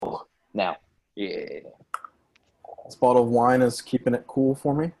Now, yeah. This bottle of wine is keeping it cool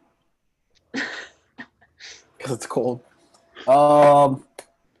for me because it's cold. Um,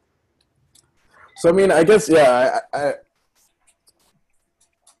 so I mean, I guess yeah, I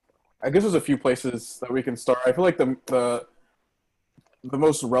guess there's a few places that we can start. I feel like the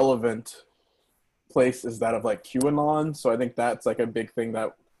most relevant place is that of like QAnon. So I think that's like a big thing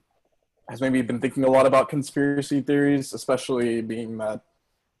that has maybe been thinking a lot about conspiracy theories, especially being that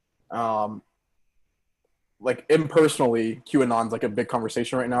um, like impersonally, QAnon's like a big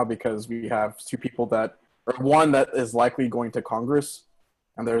conversation right now because we have two people that, or one that is likely going to Congress,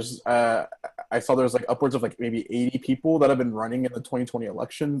 and there's I saw there's like upwards of like maybe 80 people that have been running in the 2020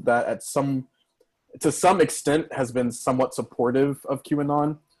 election that at some to some extent has been somewhat supportive of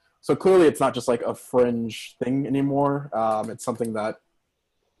QAnon. So clearly, it's not just like a fringe thing anymore. It's something that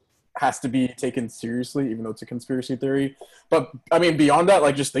has to be taken seriously, even though it's a conspiracy theory. But I mean, beyond that,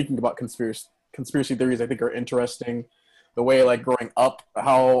 like just thinking about conspiracy theories, I think are interesting. The way like growing up,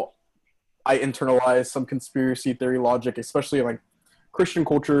 how I internalized some conspiracy theory logic, especially in like Christian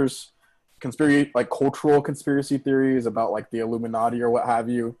cultures, conspiracy like cultural conspiracy theories about like the Illuminati or what have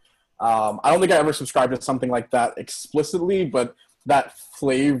you. I don't think I ever subscribed to something like that explicitly, but that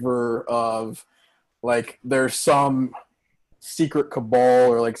flavor of like there's some secret cabal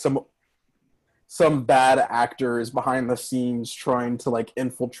or like some bad actors behind the scenes trying to like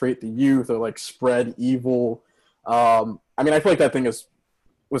infiltrate the youth or like spread evil. I mean, I feel like that thing is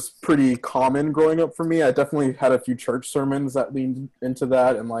was pretty common growing up for me. I definitely had a few church sermons that leaned into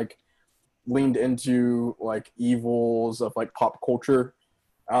that and like leaned into like evils of like pop culture.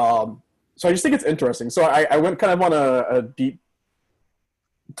 So I just think it's interesting. So I went kind of on a deep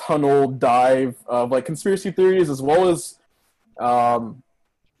tunnel dive of like conspiracy theories as well as um,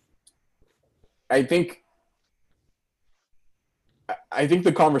 I think I think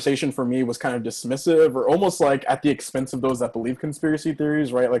the conversation for me was kind of dismissive or almost like at the expense of those that believe conspiracy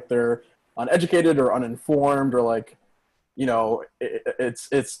theories, right? Like they're uneducated or uninformed or like,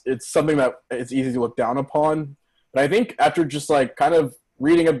 it's something that it's easy to look down upon. But I think after just like kind of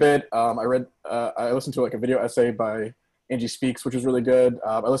reading a bit, I listened to like a video essay by Angie Speaks, which was really good.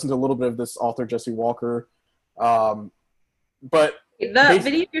 I listened to a little bit of this author Jesse Walker, um, but The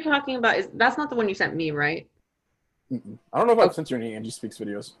basically, video you're talking about is that's not the one you sent me, right? I don't know if I've Okay. sent you any Angie Speaks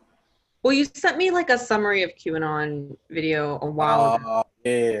videos. Well, you sent me like a summary of QAnon video a while ago.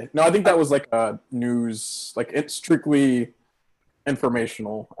 Yeah. No, I think that Okay. was like a news, like it's strictly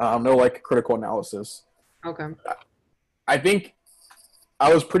informational. No like critical analysis. Okay. I think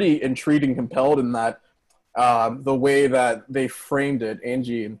I was pretty intrigued and compelled in that the way that they framed it,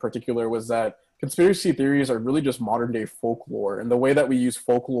 Angie in particular, was that conspiracy theories are really just modern day folklore, and the way that we use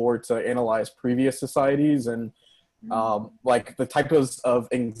folklore to analyze previous societies and like the types of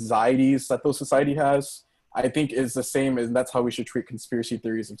anxieties that those society has, I think is the same, and that's how we should treat conspiracy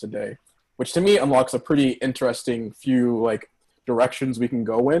theories of today. Which to me unlocks a pretty interesting few like directions we can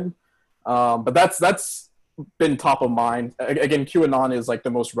go in. But that's been top of mind. Again, QAnon is like the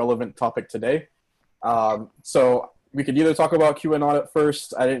most relevant topic today. So we could either talk about QAnon at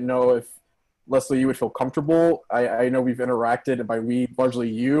first. I didn't know if Leslie you would feel comfortable. I know we've interacted, and by we largely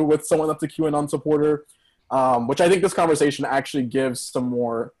you, with someone that's a QAnon supporter, which I think this conversation actually gives some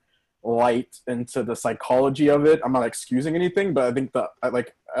more light into the psychology of it. I'm not excusing anything, but I think that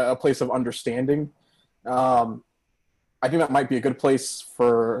like a place of understanding. Um, I think that might be a good place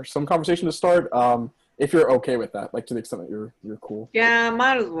for some conversation to start. If you're okay with that, like to the extent that you're cool. Yeah,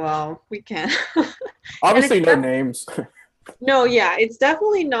 might as well. We can. And it's Obviously, no names. no, yeah, it's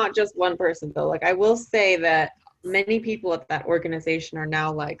definitely not just one person though. Like I will say that many people at that organization are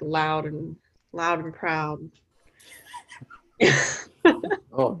now like loud and proud.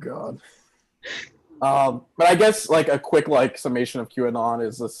 Oh God. But I guess like a quick like summation of QAnon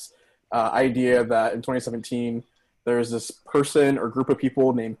is this idea that in 2017 there's this person or group of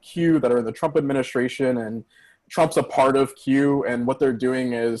people named Q that are in the Trump administration, and Trump's a part of Q, and what they're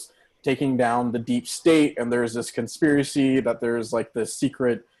doing is taking down the deep state. And there's this conspiracy that there's like this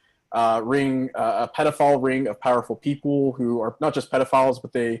secret ring, a pedophile ring of powerful people who are not just pedophiles,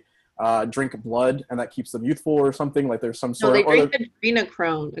 but they drink blood, and that keeps them youthful or something. Like there's some No, sort they of, or drink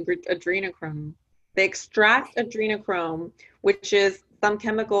adrenochrome. They extract adrenochrome, which is some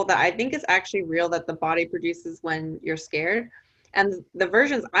chemical that I think is actually real that the body produces when you're scared. And the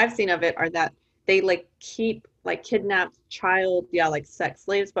versions I've seen of it are that they like keep like kidnapped child, yeah, like sex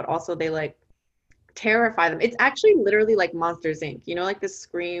slaves, but also they like terrify them. It's actually literally like Monsters Inc. You know, like this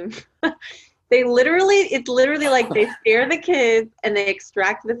scream. It's literally like they scare the kids and they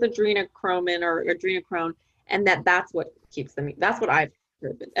extract this adrenochrome or adrenochrome, and that's what keeps them. That's what I've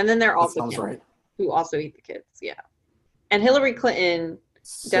And then there are That also sounds candidates right. who also eat the kids. Yeah. And Hillary Clinton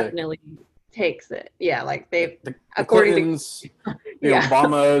Sick. definitely takes it. Yeah, like they, The according Clintons, to, the yeah,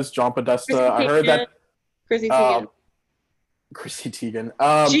 Obamas, John Podesta. I heard that Chrissy Teigen. Chrissy Teigen,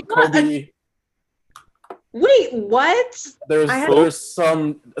 She got Kobe. wait, what? I had, There's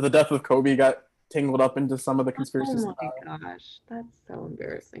some the death of Kobe got tangled up into some of the oh conspiracies. my gosh, that's so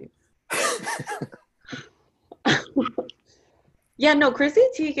embarrassing. Yeah, no, Chrissy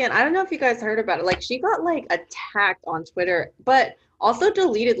Teigen, I don't know if you guys heard about it. Like she got like attacked on Twitter, but also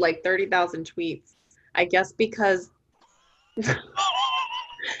deleted like 30,000 tweets. I guess because and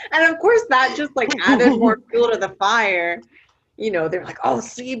of course that just like added more fuel to the fire. They're like, "Oh,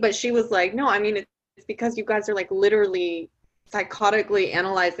 see," but she was like, "No, I mean it's because you guys are like literally psychotically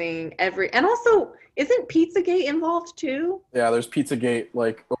analyzing every." And also, isn't Pizzagate involved too? Yeah, there's Pizzagate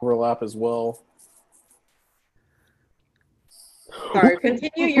like overlap as well. Sorry,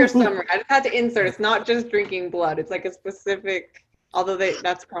 continue your summary. I just had to insert. It's not just drinking blood. It's like a specific, although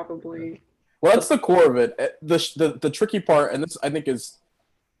that's probably. Well, that's the core of it. The tricky part, and this I think is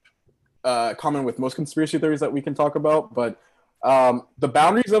common with most conspiracy theories that we can talk about, but the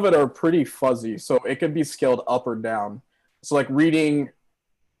boundaries of it are pretty fuzzy, so it can be scaled up or down. So like reading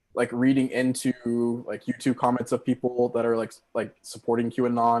into like YouTube comments of people that are like supporting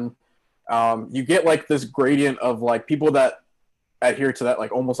QAnon, you get like this gradient of like people that adhere to that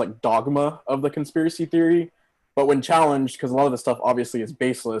like almost like dogma of the conspiracy theory, but when challenged, because a lot of the stuff obviously is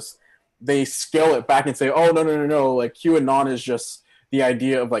baseless, they scale it back and say, oh no, like QAnon is just the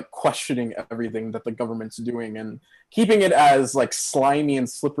idea of like questioning everything that the government's doing and keeping it as like slimy and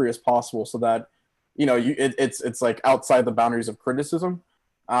slippery as possible, so that it's like outside the boundaries of criticism.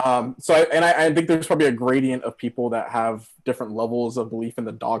 I think there's probably a gradient of people that have different levels of belief in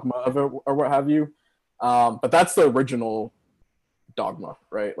the dogma of it or what have you. But that's the original dogma,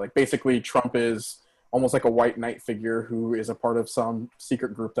 right? Like basically Trump is almost like a white knight figure who is a part of some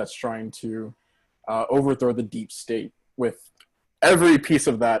secret group that's trying to overthrow the deep state, with every piece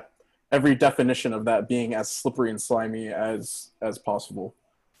of that, every definition of that being as slippery and slimy as possible.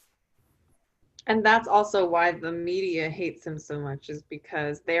 And that's also why the media hates him so much, is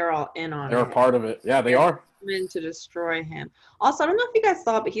because they're all in on it. They're a part of it. Yeah, they are. In to destroy him. Also, I don't know if you guys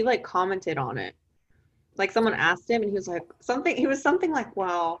saw, but he like commented on it. Like someone asked him and he was like something like,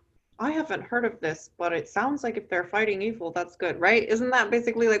 well, I haven't heard of this, but it sounds like if they're fighting evil, that's good, right? Isn't that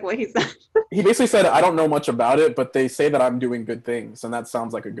basically like what he said? He basically said, I don't know much about it, but they say that I'm doing good things, and that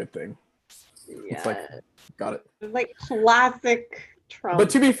sounds like a good thing. Yeah. It's like, got it. Like classic Trump. But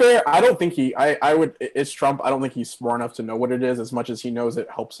to be fair, I don't think it's Trump. I don't think he's smart enough to know what it is as much as he knows it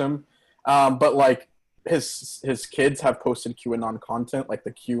helps him. But like his kids have posted QAnon content, like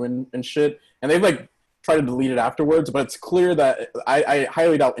the Q and shit, and they've like tried to delete it afterwards. But it's clear that I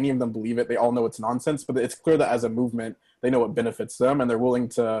highly doubt any of them believe it. They all know it's nonsense, but it's clear that as a movement, they know it benefits them, and they're willing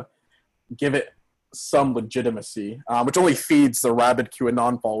to give it some legitimacy, which only feeds the rabid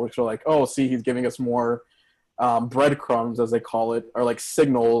QAnon fall, which are like, oh, see, he's giving us more breadcrumbs, as they call it, are like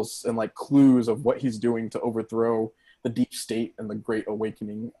signals and like clues of what he's doing to overthrow the deep state and the Great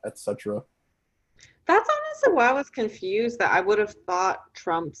Awakening, etc. That's honestly why I was confused, that I would have thought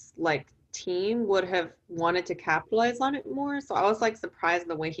Trump's like team would have wanted to capitalize on it more. So I was like surprised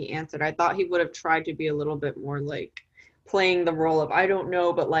the way he answered. I thought he would have tried to be a little bit more like playing the role of I don't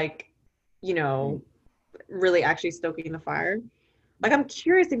know, but like, really actually stoking the fire. Like I'm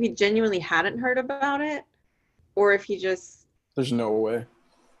curious if he genuinely hadn't heard about it, or if he just... There's no way.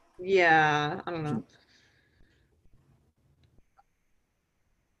 Yeah, I don't know.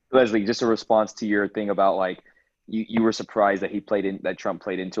 Leslie, just a response to your thing about like you were surprised that Trump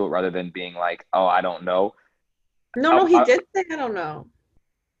played into it rather than being like, oh, I don't know. No, he did say I don't know.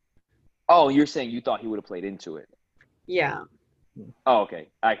 Oh, you're saying you thought he would have played into it. Yeah. Oh, okay.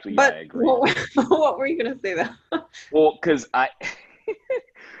 Actually, but yeah, I agree. What were you gonna say though? Well, because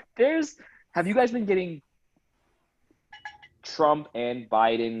have you guys been getting Trump and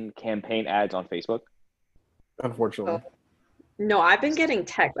Biden campaign ads on Facebook? Unfortunately. No, I've been getting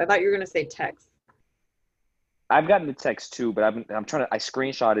text. I thought you were gonna say text. I've gotten the text too, but I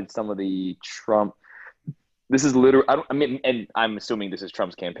screenshotted some of the Trump. This is literally, and I'm assuming this is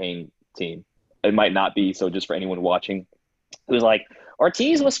Trump's campaign team. It might not be, so just for anyone watching, it was like,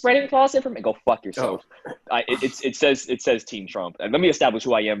 Ortiz was spreading false information. Go fuck yourself. Oh. It says Team Trump. And let me establish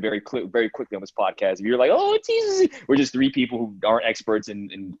who I am very quickly on this podcast. If you're like, oh, Ortiz, we're just three people who aren't experts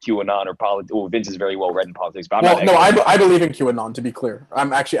in QAnon or politics. Well, Vince is very well read in politics, but I believe in QAnon. To be clear,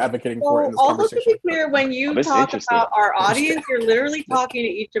 I'm actually advocating for it in this conversation. Also, to be clear, when you talk about our audience, you're literally talking to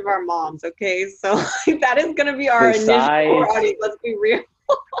each of our moms. Okay, so that is going to be our initial audience. Let's be real.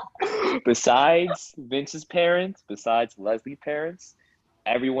 Besides Vince's parents, besides Leslie's parents,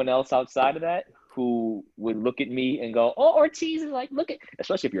 everyone else outside of that who would look at me and go, "Oh, Ortiz is like, look at,"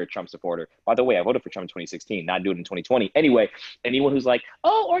 especially if you're a Trump supporter. By the way, I voted for Trump in 2016, not do it in 2020. Anyway, anyone who's like,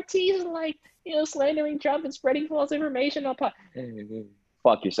 "Oh, Ortiz is like, slandering Trump and spreading false information on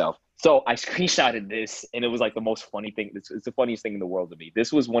fuck yourself." So I screenshotted this, and it was like the most funny thing. It's the funniest thing in the world to me.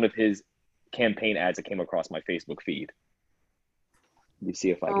 This was one of his campaign ads that came across my Facebook feed. You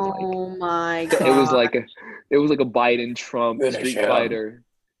see if I can Oh my It was God. like a Biden Trump Street Fighter.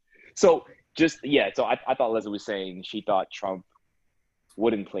 So so I thought Leslie was saying she thought Trump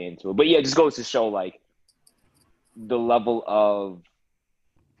wouldn't play into it, but yeah, it just goes to show like the level of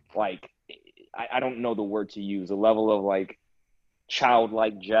like I don't know the word to use, the level of like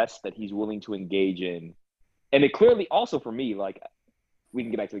childlike jest that he's willing to engage in, and it clearly also for me like we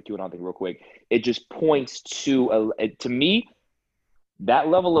can get back to the QAnon thing real quick. It just points to to me. That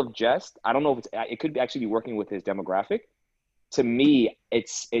level of jest, I don't know if it could actually be working with his demographic. To me, it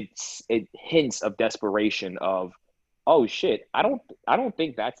hints of desperation of, oh shit, I don't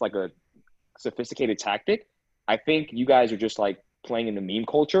think that's like a sophisticated tactic. I think you guys are just like playing in the meme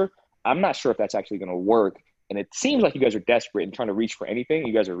culture. I'm not sure if that's actually going to work. And it seems like you guys are desperate and trying to reach for anything.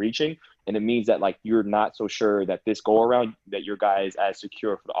 You guys are reaching, and it means that like you're not so sure that this go around that your guy is as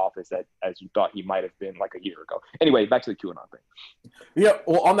secure for the office that as you thought he might have been like a year ago. Anyway, back to the QAnon thing. Yeah,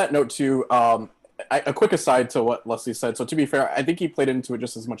 well, on that note too, a quick aside to what Leslie said. So to be fair, I think he played into it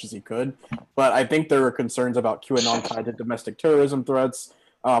just as much as he could, but I think there were concerns about QAnon tied to domestic terrorism threats.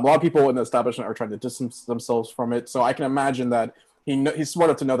 A lot of people in the establishment are trying to distance themselves from it, so I can imagine that he's smart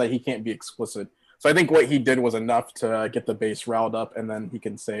enough to know that he can't be explicit. So I think what he did was enough to get the base riled up, and then he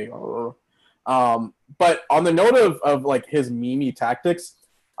can say, "Oh." But on the note of like his meme tactics,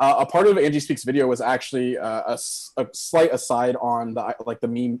 a part of Angie Speaks video was actually a slight aside on the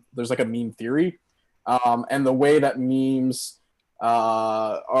meme. There's like a meme theory, and the way that memes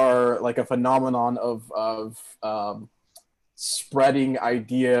are like a phenomenon of spreading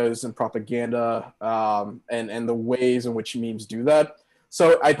ideas and propaganda, and the ways in which memes do that.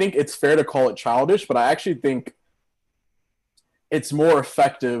 So I think it's fair to call it childish, but I actually think it's more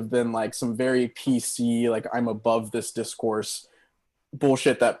effective than like some very PC, like I'm above this discourse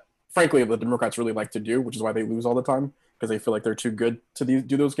bullshit that frankly the Democrats really like to do, which is why they lose all the time because they feel like they're too good to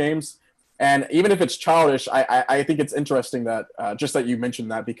do those games. And even if it's childish, I think it's interesting that just that you mentioned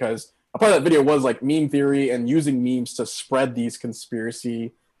that, because a part of that video was like meme theory and using memes to spread these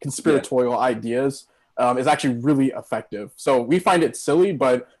conspiratorial ideas is actually really effective. So we find it silly,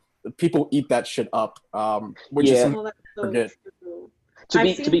 but people eat that shit up, which is something That's so forget. true. To I've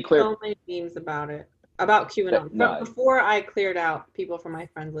be seen clear, so many memes about it, about QAnon. Before I cleared out people from my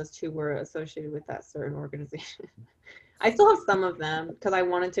friend list who were associated with that certain organization. I still have some of them because I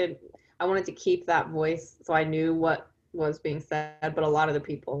wanted to keep that voice so I knew what was being said, but a lot of the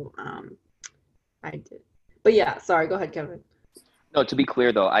people I did. But yeah, sorry, go ahead, Kevin. no, to be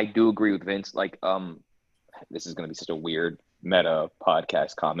clear though, I do agree with Vince. Like, this is going to be such a weird meta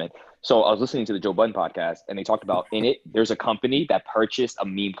podcast comment. So I was listening to the Joe Budden podcast, and they talked about in it, there's a company that purchased a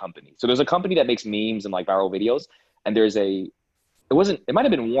meme company. So there's a company that makes memes and like viral videos, and it might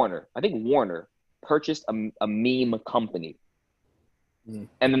have been Warner. I think Warner purchased a meme company.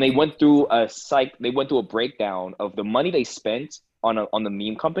 And then they went through a breakdown of the money they spent on the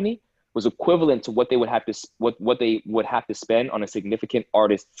meme company was equivalent to what they would have to spend on a significant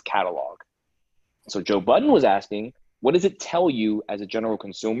artist's catalog. So Joe Budden was asking, what does it tell you as a general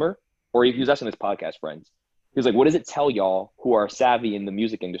consumer? Or if he was asking his podcast friends, he was like, what does it tell y'all who are savvy in the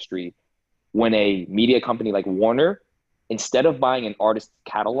music industry when a media company like Warner, instead of buying an artist's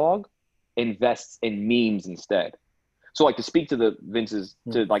catalog, invests in memes instead? So like to speak to to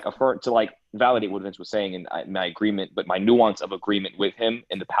validate what Vince was saying and my agreement, but my nuance of agreement with him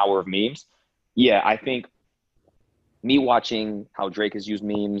and the power of memes. Yeah, I think me watching how Drake has used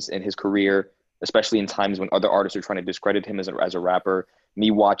memes in his career, especially in times when other artists are trying to discredit him as a rapper,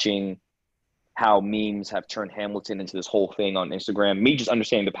 me watching how memes have turned Hamilton into this whole thing on Instagram, me just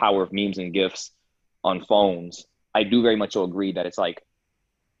understanding the power of memes and GIFs on phones, I do very much so agree that it's like,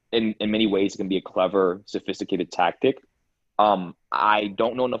 in many ways, it can be a clever, sophisticated tactic. I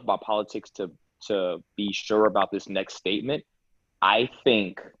don't know enough about politics to be sure about this next statement. I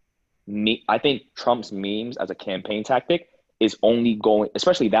think Trump's memes as a campaign tactic is only going,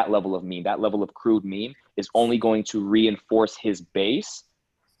 especially that level of meme, that level of crude meme, is only going to reinforce his base.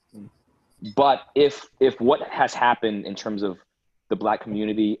 But if what has happened in terms of the Black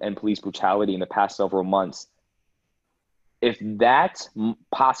community and police brutality in the past several months, if that's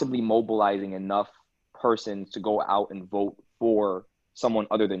possibly mobilizing enough persons to go out and vote for someone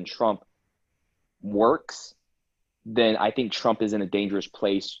other than Trump works, then I think Trump is in a dangerous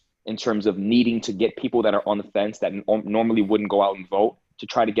place in terms of needing to get people that are on the fence that normally wouldn't go out and vote to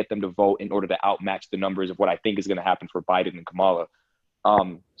try to get them to vote in order to outmatch the numbers of what I think is going to happen for Biden and Kamala.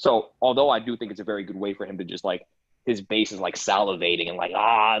 So although I do think it's a very good way for him to just like, his base is like salivating and like,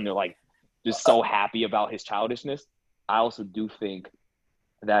 and they're like just so happy about his childishness. I also do think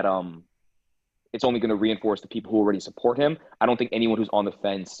that it's only going to reinforce the people who already support him. I don't think anyone who's on the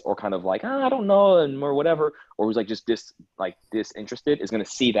fence or kind of like, I don't know, or whatever, or who's like just disinterested is going to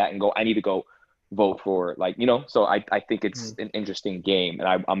see that and go, I need to go vote for, like, you know. So I think it's an interesting game,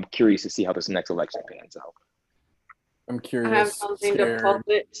 and I'm curious to see how this next election pans out. I'm curious. I have something to scared.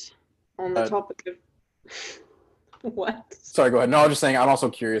 pulpit on the topic of what? Sorry, go ahead. No, I was just saying I'm also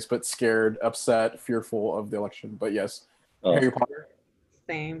curious, but scared, upset, fearful of the election. But yes, Harry Potter.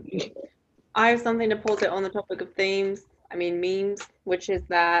 Same. I have something to pulpit on the topic of memes, which is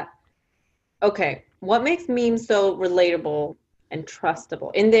that, okay, what makes memes so relatable and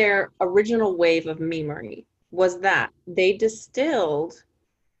trustable in their original wave of memery was that they distilled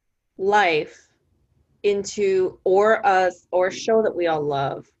life into or a show that we all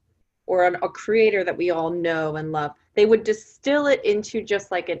love or a creator that we all know and love. They would distill it into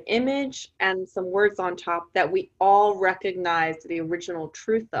just like an image and some words on top that we all recognize the original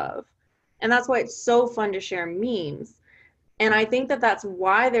truth of. And that's why it's so fun to share memes. And I think that that's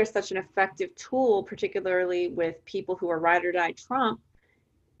why there's such an effective tool, particularly with people who are ride or die Trump,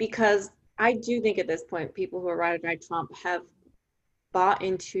 because I do think at this point, people who are ride or die Trump have bought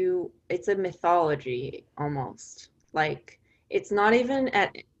into, it's a mythology almost. Like, it's not even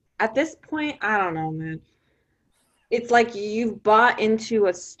at this point, I don't know, man. It's like you've bought into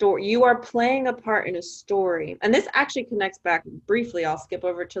a story. You are playing a part in a story. And this actually connects back briefly. I'll skip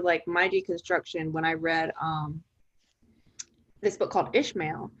over to like my deconstruction when I read this book called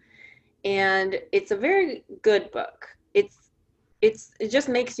Ishmael. And it's a very good book. It just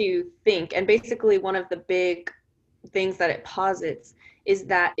makes you think. And basically one of the big things that it posits is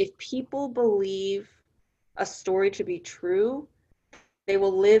that if people believe a story to be true, they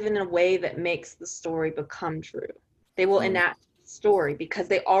will live in a way that makes the story become true. They will enact the story because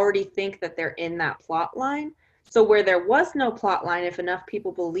they already think that they're in that plot line. So where there was no plot line, if enough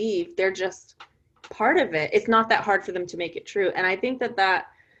people believe, they're just part of it. It's not that hard for them to make it true. And I think that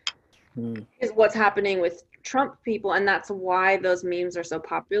is what's happening with Trump people. And that's why those memes are so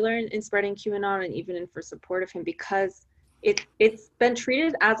popular in spreading QAnon and even for support of him, because it's been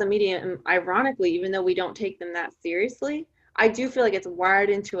treated as a medium, ironically, even though we don't take them that seriously. I do feel like it's wired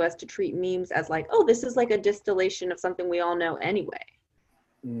into us to treat memes as like, oh, this is like a distillation of something we all know anyway.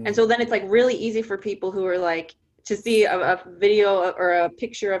 And so then it's like really easy for people who are like to see a video or a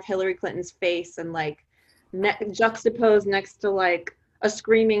picture of Hillary Clinton's face and like juxtaposed next to like a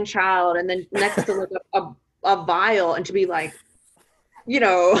screaming child and then next to like a vial, and to be like, you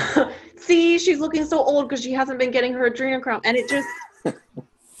know, see, she's looking so old because she hasn't been getting her adrenochrome. And it just,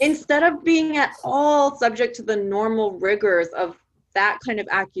 instead of being at all subject to the normal rigors of that kind of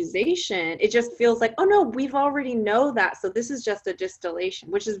accusation, it just feels like, oh no, we've already know that. So this is just a distillation,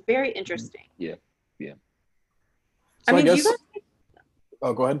 which is very interesting. Yeah. So I mean,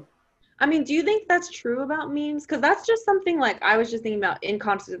 oh, go ahead. I mean, do you think that's true about memes? Because that's just something like I was just thinking about in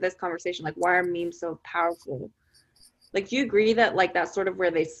context of this conversation, like why are memes so powerful? Like, do you agree that like that's sort of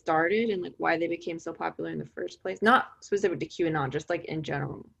where they started and like why they became so popular in the first place? Not specific to QAnon, just like in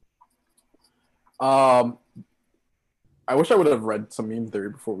general. I wish I would have read some meme theory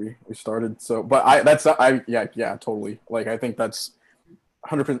before we started. So, but yeah, totally. Like, I think that's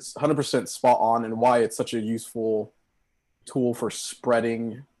 100% spot on, and why it's such a useful tool for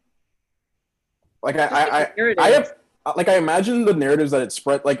spreading. Like, I imagine the narratives that it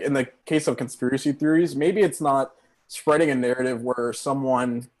spread. Like in the case of conspiracy theories, maybe it's not spreading a narrative where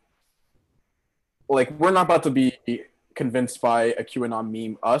someone, like, we're not about to be convinced by a QAnon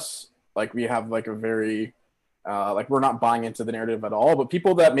meme, like we have like a very like we're not buying into the narrative at all, but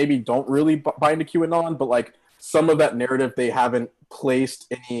people that maybe don't really buy into QAnon, but like some of that narrative, they haven't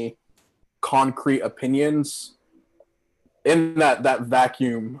placed any concrete opinions in that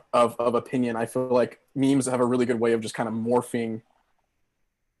vacuum of opinion. I feel like memes have a really good way of just kind of morphing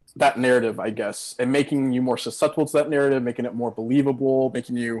that narrative, I guess, and making you more susceptible to that narrative, making it more believable,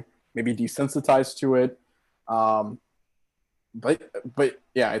 making you maybe desensitized to it. But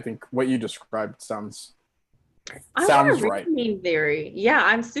yeah, I think what you described sounds right. Meme theory. Yeah,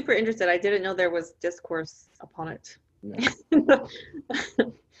 I'm super interested. I didn't know there was discourse upon it. Yeah.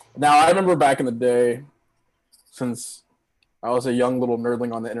 Now, I remember back in the day, since I was a young little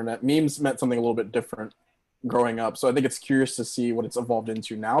nerdling on the internet, memes meant something a little bit different. growing up. So I think it's curious to see what it's evolved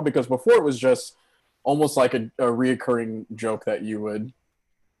into now, because before it was just almost like a reoccurring joke that you would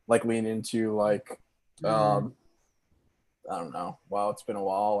like lean into, like I don't know. Wow, it's been a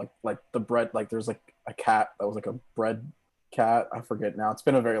while. Like the bread, like there's like a cat that was like a bread cat. I forget now. It's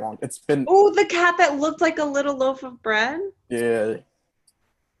been a very long. It's been. Oh, the cat that looked like a little loaf of bread, Yeah.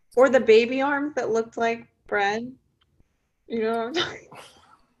 or the baby arms that looked like bread. You know what I'm talking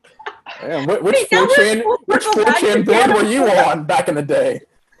Man, which Wait, now we're 4chan full which circle back 4chan board together. were you on back in the day?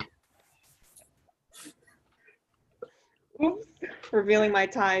 Oops, revealing my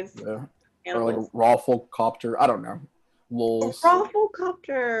ties. Yeah. Or Animals. like Rafflecopter. I don't know. Lols.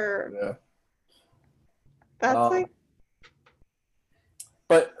 Rafflecopter. Yeah. That's like.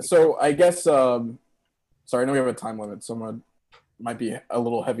 But so I guess sorry, I know we have a time limit, so might be a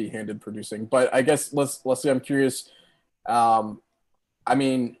little heavy-handed producing. But I guess let's see. I'm curious. I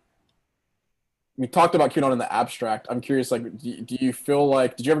mean, we talked about QAnon in the abstract. I'm curious, like, do you feel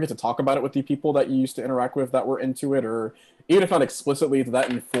like, did you ever get to talk about it with the people that you used to interact with that were into it, or even if not explicitly, did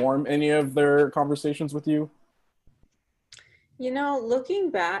that inform any of their conversations with you? You know, looking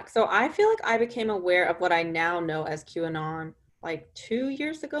back, so I feel like I became aware of what I now know as QAnon like 2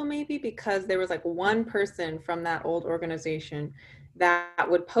 years ago, maybe, because there was like one person from that old organization that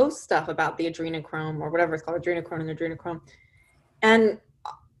would post stuff about the adrenochrome or whatever it's called, adrenochrome and adrenochrome. And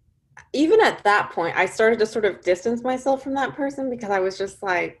even at that point, I started to sort of distance myself from that person because I was just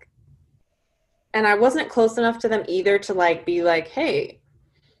like, and I wasn't close enough to them either to like be like, hey,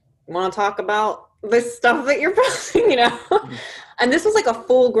 want to talk about this stuff that you're posting, you know? And this was like a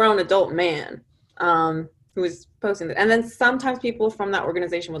full grown adult man who was posting it. And then sometimes people from that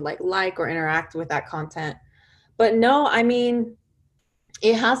organization would like or interact with that content. But no, I mean,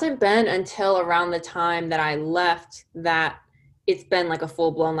 it hasn't been until around the time that I left that it's been like a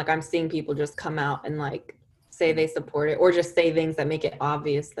full blown, like I'm seeing people just come out and like say they support it or just say things that make it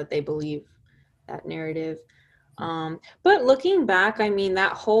obvious that they believe that narrative. But looking back, I mean,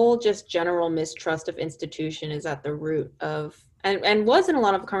 that whole just general mistrust of institution is at the root of, and was in a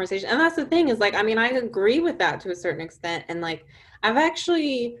lot of conversation. And that's the thing is like, I mean, I agree with that to a certain extent. And like, I've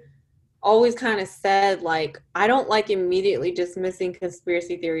actually always kind of said, like, I don't like immediately dismissing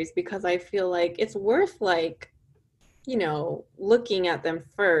conspiracy theories because I feel like it's worth like, you know, looking at them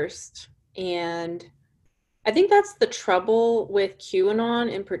first. And I think that's the trouble with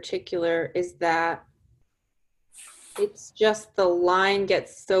QAnon in particular is that it's just the line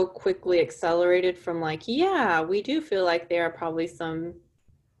gets so quickly accelerated from like, yeah, we do feel like there are probably some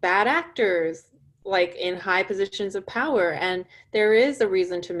bad actors like in high positions of power, and there is a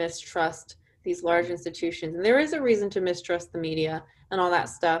reason to mistrust these large institutions, and there is a reason to mistrust the media and all that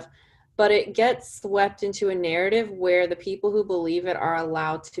stuff. But it gets swept into a narrative where the people who believe it are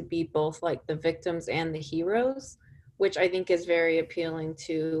allowed to be both like the victims and the heroes, which I think is very appealing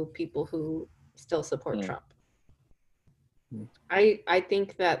to people who still support Trump. I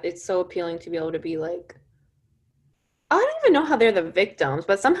think that it's so appealing to be able to be like, I don't even know how they're the victims,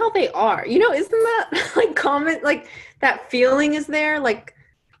 but somehow they are. You know, isn't that like common? Like that feeling is there, like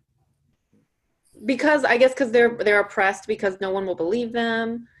because I guess because they're oppressed because no one will believe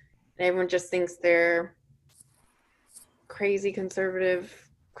them, and everyone just thinks they're crazy conservative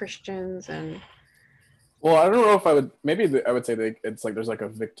Christians and. Well, I don't know if I would. Maybe I would say that it's like there's like a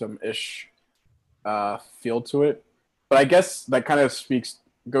victim-ish feel to it. But I guess that kind of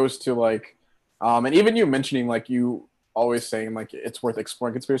goes to like, and even you mentioning like you always saying like it's worth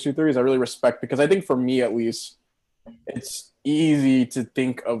exploring conspiracy theories. I really respect because I think for me at least, it's easy to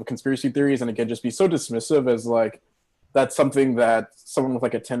think of conspiracy theories and it can just be so dismissive as like that's something that someone with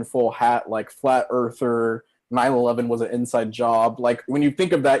like a tinfoil hat, like flat earther, 9/11 was an inside job. Like when you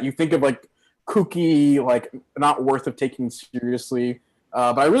think of that, you think of like kooky, like not worth of taking seriously.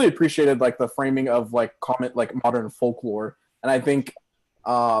 But I really appreciated like the framing of like like modern folklore, and I think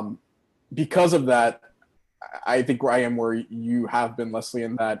because of that, I think where I am where you have been, Leslie,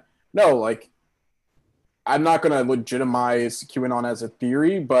 in that no, like I'm not going to legitimize QAnon as a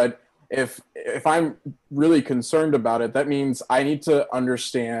theory, but if I'm really concerned about it, that means I need to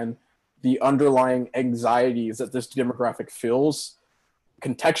understand the underlying anxieties that this demographic feels,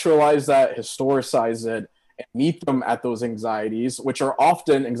 contextualize that, historicize it, and meet them at those anxieties, which are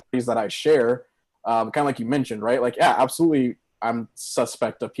often anxieties that I share, kind of like you mentioned, right? Like, yeah, absolutely, I'm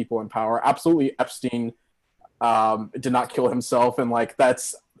suspect of people in power. Absolutely, Epstein did not kill himself, and like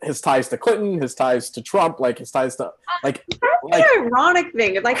that's his ties to Clinton, his ties to Trump, like his ties to like. That's the ironic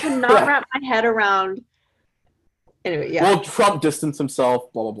thing is I cannot wrap my head around. Anyway, yeah. Well, Trump distanced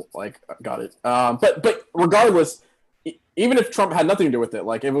himself, blah blah blah. Like, got it. But regardless, even if Trump had nothing to do with it,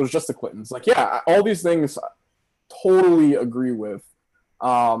 like if it was just the Clintons, like yeah, all these things I totally agree with.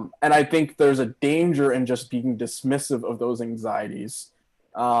 And I think there's a danger in just being dismissive of those anxieties.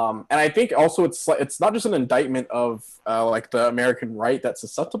 And I think also it's not just an indictment of like the American right that's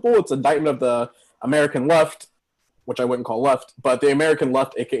susceptible. It's an indictment of the American left, which I wouldn't call left, but the American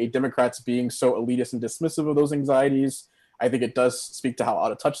left, aka Democrats, being so elitist and dismissive of those anxieties. I think it does speak to how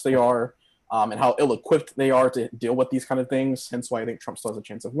out of touch they are, and how ill-equipped they are to deal with these kind of things. Hence why I think Trump still has a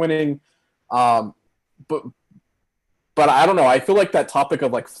chance of winning. But but I don't know. I feel like that topic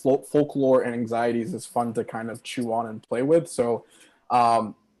of like folklore and anxieties is fun to kind of chew on and play with. So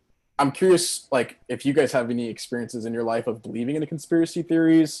I'm curious, like, if you guys have any experiences in your life of believing in the conspiracy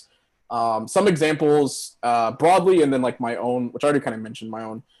theories. Some examples broadly, and then like my own, which I already kind of mentioned my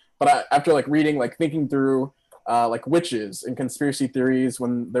own. But after like reading, like thinking through like witches and conspiracy theories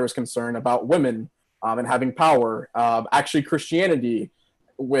when there was concern about women and having power, actually Christianity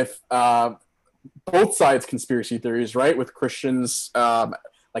with both sides conspiracy theories, right? With Christians,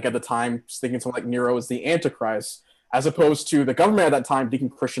 like at the time, thinking something like Nero is the Antichrist, as opposed to the government at that time thinking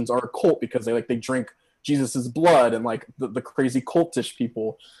Christians are a cult because they drink Jesus's blood and like the crazy cultish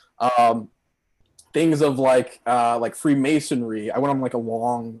people. Things of like Freemasonry. I went on like a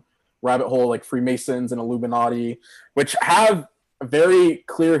long rabbit hole, like Freemasons and Illuminati, which have very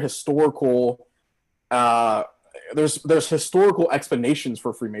clear historical there's historical explanations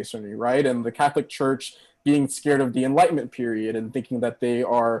for Freemasonry, right? And the Catholic Church being scared of the Enlightenment period and thinking that they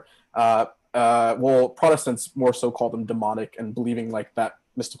are, well, Protestants more so call them demonic and believing like that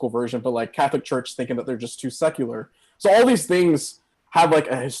mystical version, but like Catholic Church thinking that they're just too secular. So all these things have like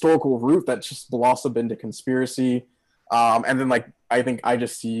a historical root that just blossomed into conspiracy. And then like, I think I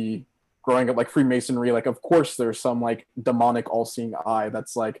just see growing up like Freemasonry, like of course there's some like demonic all-seeing eye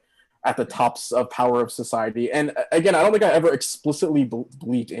that's like at the tops of power of society. And again, I don't think I ever explicitly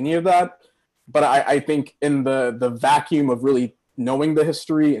believed any of that, but I think in the vacuum of really knowing the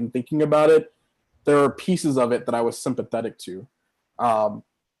history and thinking about it, there are pieces of it that I was sympathetic to.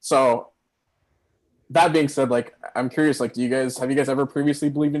 So that being said, like, I'm curious, like, have you guys ever previously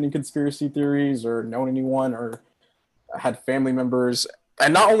believed in any conspiracy theories or known anyone or had family members?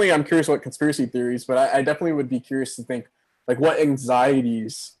 And not only I'm curious about conspiracy theories, but I definitely would be curious to think, like, what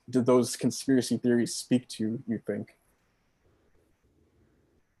anxieties did those conspiracy theories speak to, you think?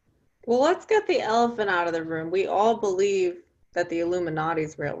 Well, let's get the elephant out of the room. We all believe that the Illuminati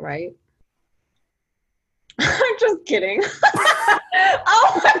is real, right? I'm just kidding.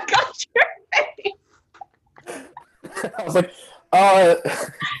 Oh my gosh, your face. I was like,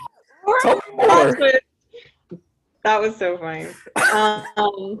 tell me more. That was so funny.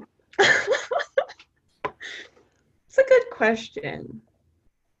 It's a good question,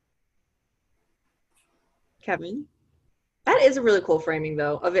 Kevin. That is a really cool framing,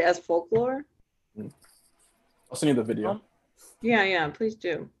 though, of it as folklore. I'll send you the video. Yeah, please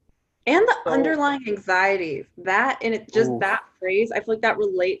do. And the underlying anxieties, that and it just that phrase, I feel like that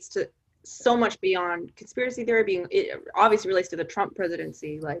relates to so much beyond conspiracy theory. It obviously relates to the Trump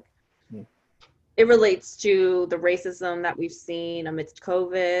presidency. Like, it relates to the racism that we've seen amidst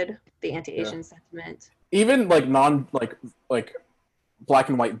COVID, the anti-Asian sentiment. Even like like black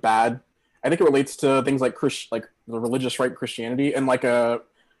and white bad. I think it relates to things like the religious right Christianity and like a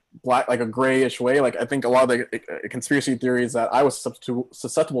grayish way. Like I think a lot of the conspiracy theories that I was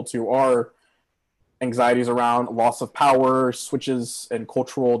susceptible to are anxieties around loss of power, switches and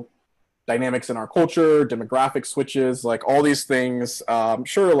cultural dynamics in our culture, demographic switches, like all these things.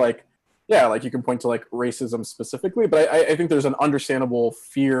 Sure, like you can point to like racism specifically, but I think there's an understandable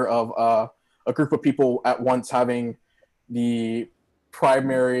fear of a group of people at once having the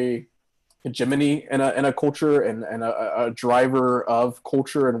primary hegemony in a culture and a driver of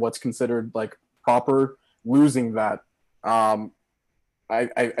culture and what's considered like proper, losing that. I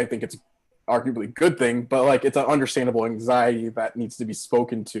think it's arguably a good thing, but like it's an understandable anxiety that needs to be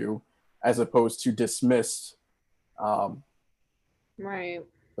spoken to as opposed to dismissed. Right.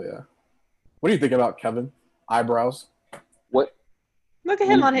 But yeah. What do you think about Kevin? Eyebrows? What? Look at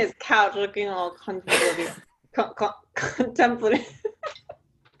him on his couch looking all contemplative. Contemplative.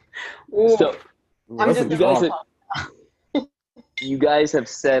 So, I'm just you guys have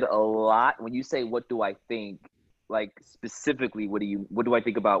said a lot. When you say what do I think, like specifically, what do I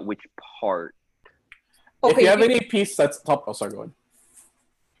think about which part? Okay, if you have any piece that's top, oh sorry, go ahead.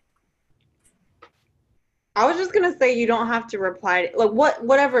 I was just gonna say you don't have to reply to, like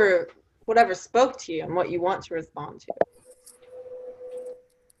whatever spoke to you and what you want to respond to.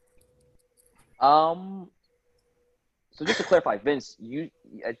 So just to clarify, Vince,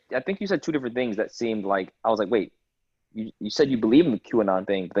 I think you said two different things that seemed like I was like, wait, you said you believe in the QAnon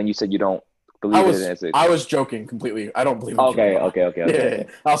thing, but then you said you don't I believe in it was as a. I was joking completely. I don't believe in Okay, QAnon. okay, okay, Yeah, okay. yeah,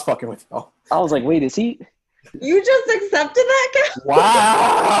 yeah. I was fucking with y'all. I was like, wait, is he? You just accepted that, Cal?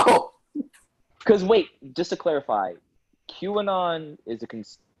 Wow. Because wait, just to clarify, QAnon is a.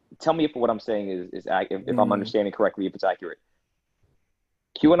 Tell me if what I'm saying if I'm understanding correctly, if it's accurate.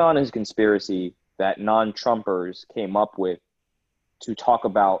 QAnon is a conspiracy that non-Trumpers came up with to talk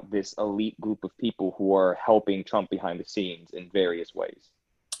about this elite group of people who are helping Trump behind the scenes in various ways.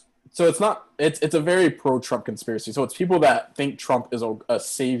 So it's not it's a very pro-Trump conspiracy. So it's people that think Trump is a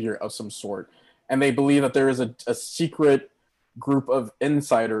savior of some sort, and they believe that there is a secret group of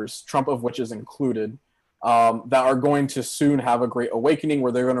insiders, Trump of which is included, that are going to soon have a great awakening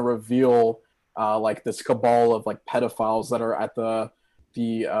where they're going to reveal like this cabal of like pedophiles that are at the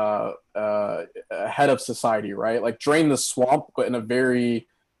head of society, right? Like drain the swamp, but in a very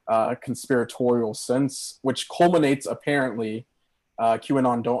conspiratorial sense, which culminates apparently.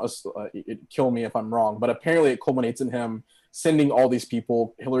 QAnon don't kill me if I'm wrong, but apparently it culminates in him sending all these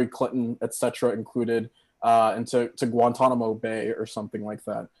people, Hillary Clinton, etc., included, into Guantanamo Bay or something like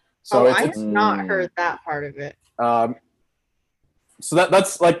that. So Oh, it's, I have it's not heard that part of it. um, so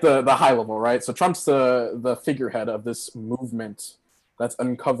that's like the high level, right? So Trump's the figurehead of this movement that's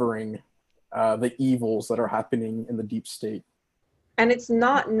uncovering the evils that are happening in the deep state. And it's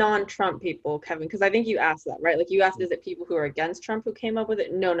not non-Trump people, Kevin, because I think you asked that, right? Like you asked, is it people who are against Trump who came up with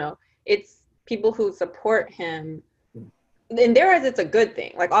it? No, no. It's people who support him. In their eyes, it's a good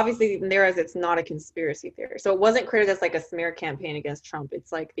thing. Like obviously, in their eyes, it's not a conspiracy theory. So it wasn't created as like a smear campaign against Trump.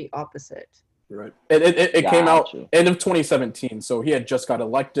 It's like the opposite. Right. It came out Gotcha. end of 2017, so he had just got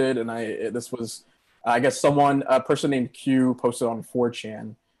elected, and this was, I guess, a person named Q posted on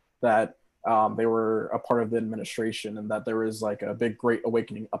 4chan that they were a part of the administration and that there is like a big Great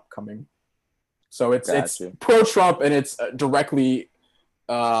Awakening upcoming. So it's Gotcha. pro-Trump and it's directly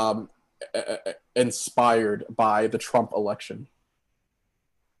inspired by the Trump election.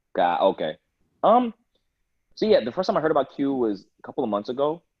 Okay. So yeah, the first time I heard about Q was a couple of months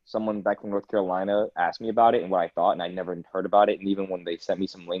ago. Someone back from North Carolina asked me about it and what I thought, and I never heard about it. And even when they sent me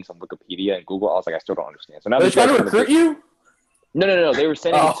some links on Wikipedia and Google, I was like, I still don't understand. So now Are they that you trying guys to kind of recruit you? No. They were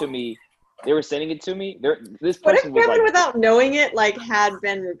sending it Oh. to me. They were sending it to me. This What if person was Kevin, like, without knowing it, like had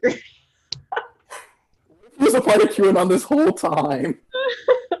been recruited? He was a part of QAnon this whole time.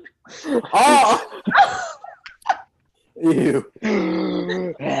 Oh, ew.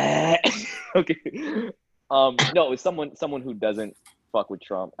 Okay. No, it's someone who doesn't fuck with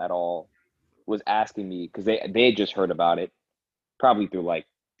Trump at all was asking me because they had just heard about it, probably through like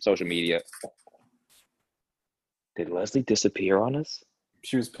social media. Did Leslie disappear on us?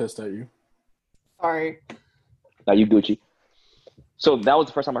 She was pissed at you. Sorry. Now you Gucci. So that was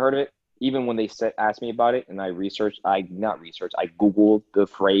the first time I heard of it. Even when they asked me about it, and I Googled the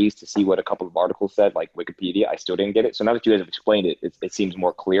phrase to see what a couple of articles said, like Wikipedia. I still didn't get it. So now that you guys have explained it, it seems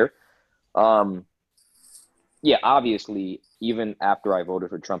more clear. Yeah, obviously, even after I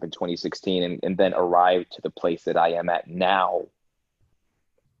voted for Trump in 2016 and then arrived to the place that I am at now,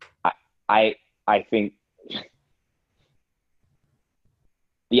 I think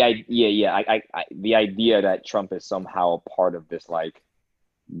the idea that Trump is somehow a part of this like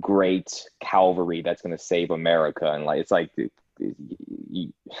great cavalry that's going to save America and like it's like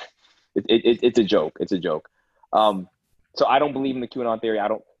it's a joke. It's a joke. So I don't believe in the QAnon theory.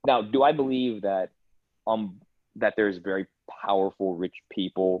 Do I believe that that there's very powerful rich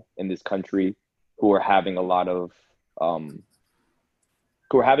people in this country who are having a lot of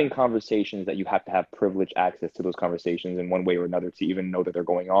who are having conversations that you have to have privileged access to those conversations in one way or another to even know that they're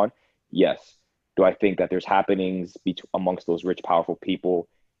going on? Yes. Do I think that there's happenings amongst those rich, powerful people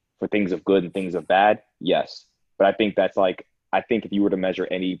for things of good and things of bad? Yes. But I think that's like, I think if you were to measure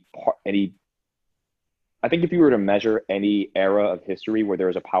any era of history where there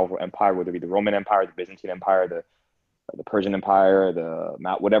was a powerful empire, whether it be the Roman Empire, the Byzantine Empire, the Persian Empire,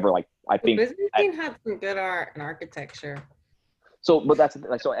 whatever, like I think Byzantine had some good art and architecture. So, but that's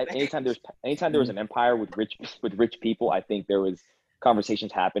like so. Anytime there was an empire with rich people, I think there was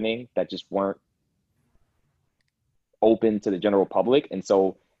conversations happening that just weren't open to the general public, and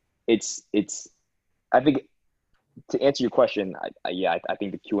so it's. I think to answer your question, I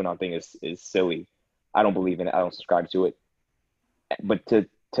think the QAnon thing is silly. I don't believe in it. I don't subscribe to it. But to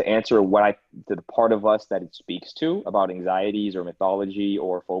answer to the part of us that it speaks to about anxieties or mythology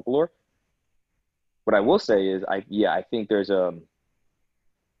or folklore, what I will say is I think there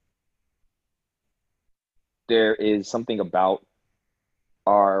is something about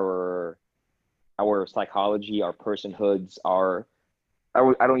our psychology, our personhoods, our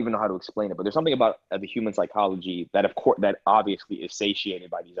I don't even know how to explain it, but there's something about the human psychology that, of course, that obviously is satiated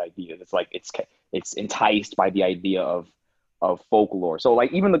by these ideas. It's like it's enticed by the idea of folklore. So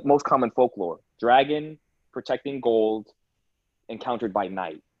like even the most common folklore, dragon protecting gold encountered by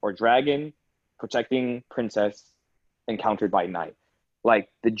night, or dragon protecting princess encountered by night. Like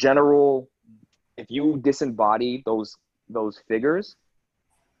the general, if you disembody those figures,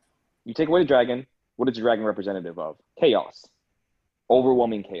 you take away the dragon. What is the dragon representative of? Chaos,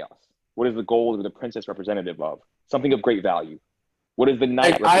 overwhelming chaos. What is the gold or the princess representative of? Something of great value. What is the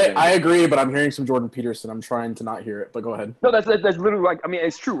knight representative? I agree, but I'm hearing some Jordan Peterson. I'm trying to not hear it, but go ahead. No, that's literally like, I mean,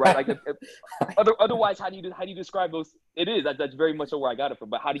 it's true, right? Like, otherwise, how do you describe those? It is that's very much so where I got it from.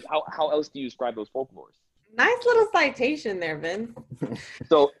 But how else do you describe those folklores? Nice little citation there, Vince.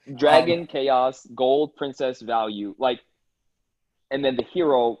 So dragon, chaos, gold, princess, value, like, and then the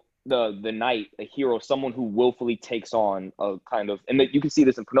hero, the knight, a hero, someone who willfully takes on a kind of, and you can see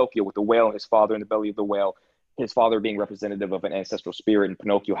this in Pinocchio with the whale and his father in the belly of the whale. His father being representative of an ancestral spirit, and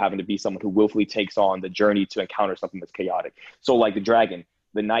Pinocchio having to be someone who willfully takes on the journey to encounter something that's chaotic. So like the dragon,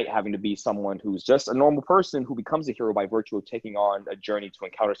 the knight having to be someone who's just a normal person who becomes a hero by virtue of taking on a journey to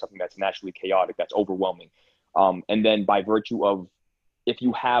encounter something that's naturally chaotic, that's overwhelming. And then by virtue of, if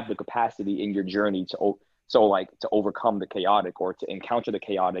you have the capacity in your journey to overcome the chaotic or to encounter the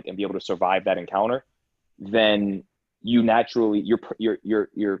chaotic and be able to survive that encounter, then you naturally, your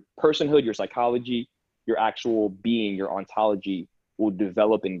personhood, your psychology, your actual being, your ontology will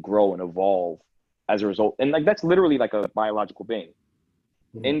develop and grow and evolve as a result. And like that's literally like a biological thing.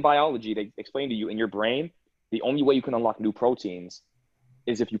 Mm-hmm. In biology, they explain to you, in your brain, the only way you can unlock new proteins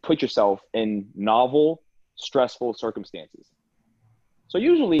is if you put yourself in novel, stressful circumstances. So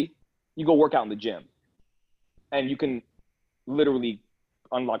usually you go work out in the gym and you can literally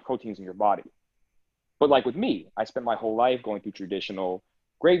unlock proteins in your body. But like with me, I spent my whole life going through traditional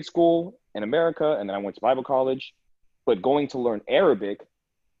grade school in America, and then I went to Bible college. But going to learn Arabic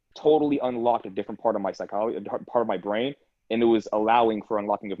totally unlocked a different part of my psychology, a part of my brain, and it was allowing for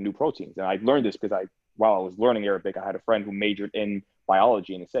unlocking of new proteins. And I learned this because while I was learning Arabic, I had a friend who majored in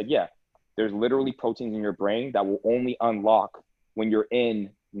biology, and he said, yeah, there's literally proteins in your brain that will only unlock when you're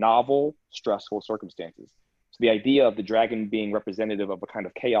in novel, stressful circumstances. So the idea of the dragon being representative of a kind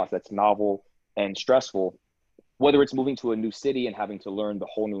of chaos that's novel and stressful, whether it's moving to a new city and having to learn the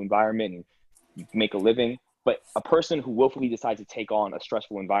whole new environment and make a living, but a person who willfully decides to take on a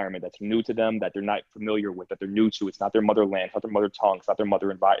stressful environment that's new to them, that they're not familiar with, that they're new to, it's not their motherland, it's not their mother tongue, it's not their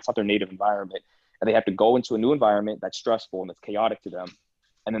it's not their native environment, and they have to go into a new environment that's stressful and that's chaotic to them,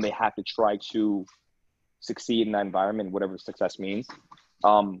 and then they have to try to succeed in that environment, whatever success means,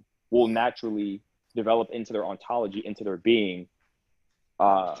 will naturally develop into their ontology, into their being,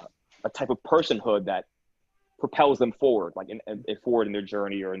 a type of personhood that propels them forward, like forward in their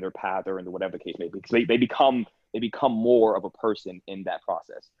journey or in their path or in whatever the case may be. Because they become more of a person in that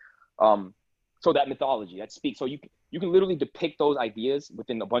process. So that mythology that speaks. So you can literally depict those ideas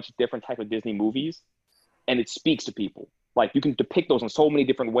within a bunch of different type of Disney movies, and it speaks to people. Like you can depict those in so many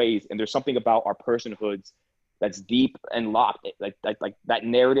different ways, and there's something about our personhoods that's deep and locked. Like that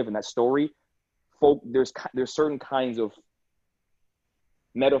narrative and that story. There's certain kinds of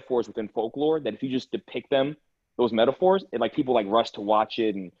metaphors within folklore that if you just depict them, those metaphors, like people like rush to watch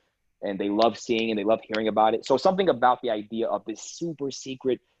it and they love seeing and they love hearing about it. So something about the idea of this super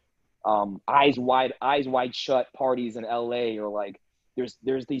secret, eyes wide shut parties in LA, or like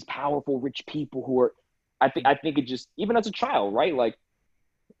there's these powerful rich people who are, I think it just, even as a child, right? Like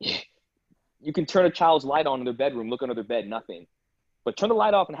you can turn a child's light on in their bedroom, look under their bed, nothing. But turn the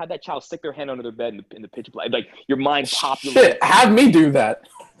light off and have that child stick their hand under their bed in the pitch black. Like your mind populates. Shit, have me do that.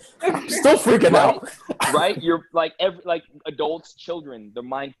 I'm still freaking out. Right? You're like adults, children, their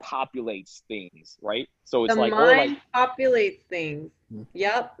mind populates things, right? So it's the mind populates things.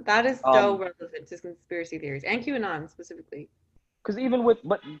 Yep, that is so relevant to conspiracy theories and QAnon specifically. Because even with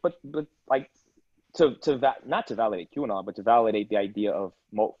but like not to validate QAnon, but to validate the idea of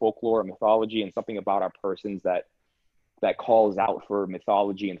folklore and mythology and something about our persons that calls out for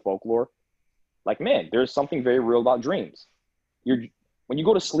mythology and folklore. Like, man, there's something very real about dreams. When you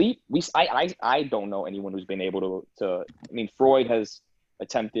go to sleep, I don't know anyone who's been able to. I mean, Freud has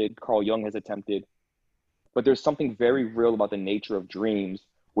attempted, Carl Jung has attempted, but there's something very real about the nature of dreams,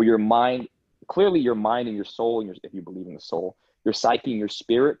 where your mind and your soul, and if you believe in the soul, your psyche and your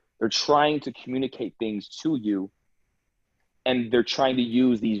spirit, they're trying to communicate things to you, and they're trying to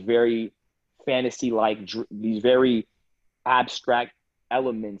use these very fantasy-like, these very abstract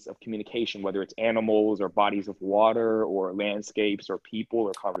elements of communication, whether it's animals or bodies of water or landscapes or people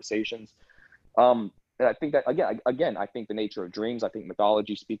or conversations. And And I think that again, I think the nature of dreams, I think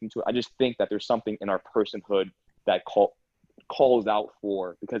mythology speaking to it. I just think that there's something in our personhood that calls out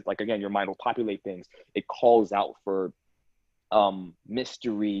for, because like again, your mind will populate things. It calls out for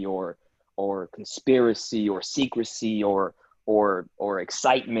mystery or conspiracy or secrecy or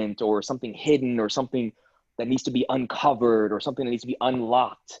excitement or something hidden or something that needs to be uncovered or something that needs to be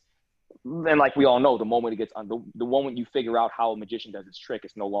unlocked. And like we all know, the moment it gets the moment you figure out how a magician does its trick,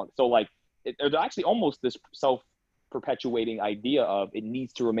 it's no longer so like there's actually almost this self-perpetuating idea of it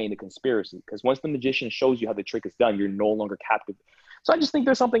needs to remain a conspiracy, because once the magician shows you how the trick is done, you're no longer captive. So I just think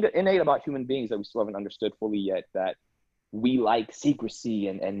there's something innate about human beings that we still haven't understood fully yet, that we like secrecy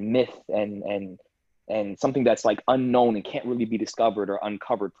and myth and something that's like unknown and can't really be discovered or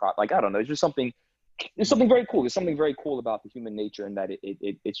uncovered. Like, I don't know, there's something very cool. There's something very cool about the human nature, and that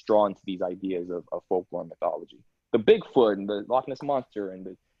it's drawn to these ideas of folklore and mythology. The Bigfoot and the Loch Ness Monster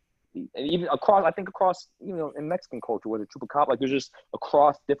and even across, I think across, in Mexican culture, whether Chupacabra, like there's just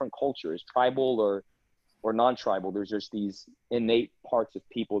across different cultures, tribal or non-tribal, there's just these innate parts of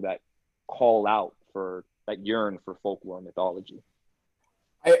people that call out for, that yearn for folklore and mythology.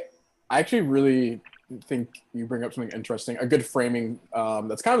 I actually really think you bring up something interesting, a good framing.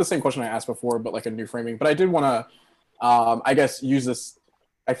 That's kind of the same question I asked before, but like a new framing. But I did want to, I guess, use this.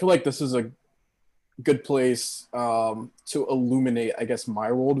 I feel like this is a good place to illuminate, I guess, my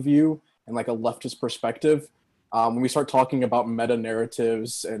worldview and like a leftist perspective. When we start talking about meta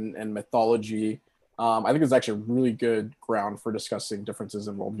narratives and mythology, I think it's actually a really good ground for discussing differences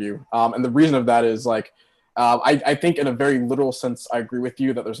in worldview. And the reason of that is like, I think in a very literal sense, I agree with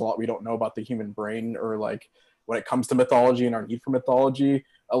you that there's a lot we don't know about the human brain, or like when it comes to mythology and our need for mythology.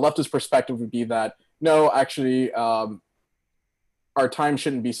 A leftist perspective would be that, no, actually, our time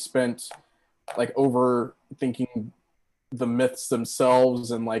shouldn't be spent like overthinking the myths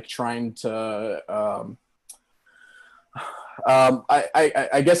themselves and like trying to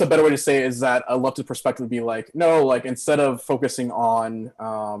I guess a better way to say it is that a leftist perspective would be like, no, like instead of focusing on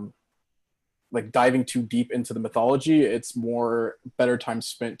like diving too deep into the mythology, it's more better time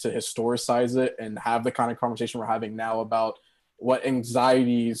spent to historicize it and have the kind of conversation we're having now about what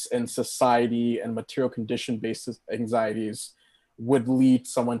anxieties in society and material condition based anxieties would lead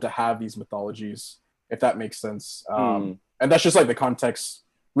someone to have these mythologies, if that makes sense. And that's just like the context,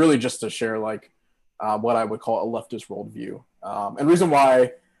 really just to share like what I would call a leftist worldview. And the reason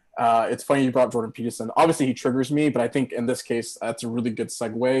why it's funny you brought Jordan Peterson. Obviously he triggers me, but I think in this case, that's a really good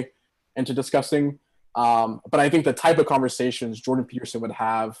segue into discussing. But I think the type of conversations Jordan Peterson would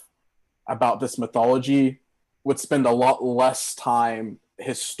have about this mythology would spend a lot less time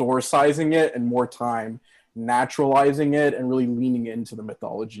historicizing it and more time naturalizing it and really leaning into the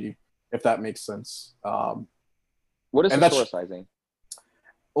mythology, if that makes sense. What is historicizing?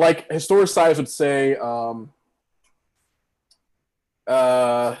 Like historicize would say,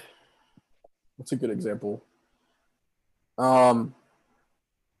 what's a good example?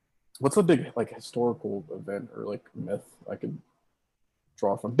 What's a big like historical event or like myth I could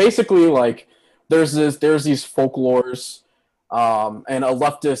draw from? Basically, like there's these folklores, and a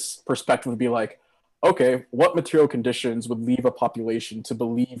leftist perspective would be like, okay, what material conditions would leave a population to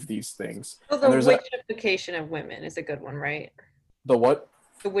believe these things? So the witchification of women is a good one, right? The what?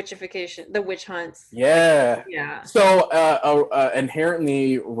 The witchification, the witch hunts. Yeah. Yeah. So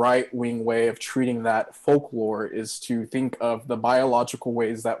inherently right-wing way of treating that folklore is to think of the biological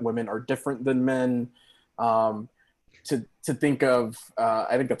ways that women are different than men. To think of,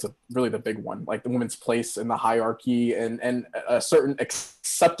 I think that's really the big one, like the woman's place in the hierarchy and a certain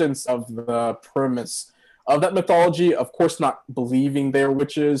acceptance of the premise of that mythology. Of course, not believing they're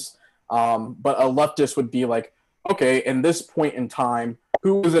witches, but a leftist would be like, okay, in this point in time,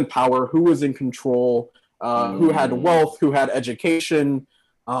 who was in power, who was in control, who had wealth, who had education,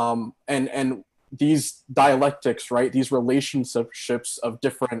 and these dialectics, right? These relationships of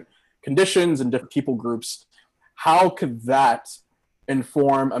different conditions and different people groups. How could that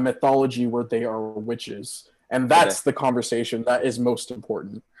inform a mythology where they are witches? And that's the conversation that is most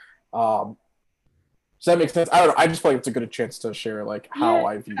important. Does that make sense? I don't know. I just feel like it's a good chance to share like how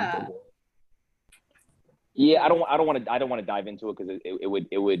I view the world. Yeah, I don't want to dive into it because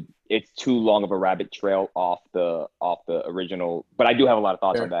it's too long of a rabbit trail off the original. But I do have a lot of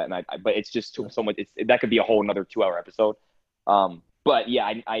thoughts on that, and but it's just so much. That could be a whole another 2-hour episode. But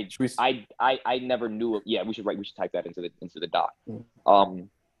yeah, I never knew. Yeah, we should type that into the doc.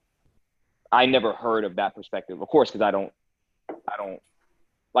 I never heard of that perspective, of course, because I don't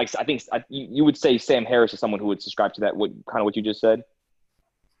like. I think you would say Sam Harris is someone who would subscribe to that. What you just said.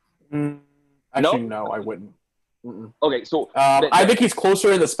 Actually, no, I wouldn't. Mm-mm. Okay, so I think he's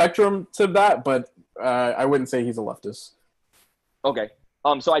closer in the spectrum to that, but I wouldn't say he's a leftist. Okay.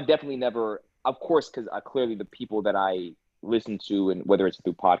 So I definitely never, of course, because clearly the people that I listen to, and whether it's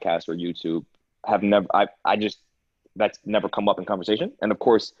through podcasts or YouTube, have never. I just that's never come up in conversation. And of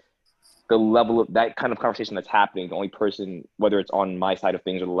course, the level of that kind of conversation that's happening, the only person, whether it's on my side of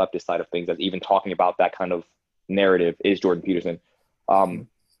things or the leftist side of things, that's even talking about that kind of narrative is Jordan Peterson.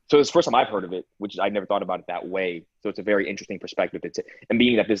 So it's the first time I've heard of it, which I never thought about it that way. So it's a very interesting perspective. And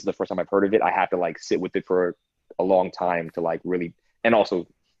being that this is the first time I've heard of it, I have to like sit with it for a long time to like really, and also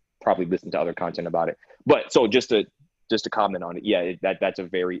probably listen to other content about it. But so just to comment on it, yeah, that's a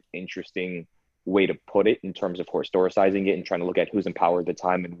very interesting way to put it in terms of historicizing it and trying to look at who's in power at the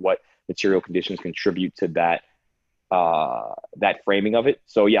time and what material conditions contribute to that that framing of it.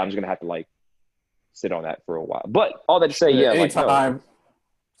 So yeah, I'm just gonna have to like sit on that for a while. But all that to say, yeah, anytime.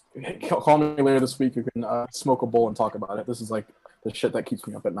 Call me later this week. You can smoke a bowl and talk about it. This is like the shit that keeps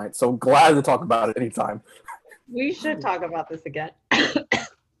me up at night. So glad to talk about it anytime. We should talk about this again. But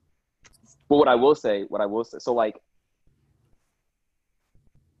what I will say, so like,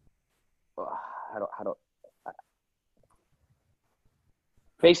 how do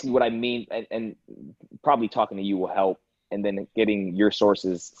basically what I mean, and probably talking to you will help, and then getting your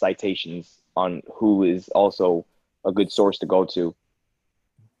sources, citations on who is also a good source to go to.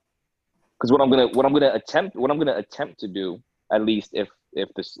 Because what I'm gonna attempt to do, at least if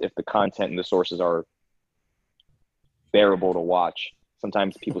the content and the sources are bearable to watch.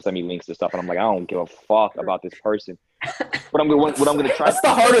 Sometimes people send me links to stuff, and I'm like, I don't give a fuck about this person. What I'm gonna try. That's the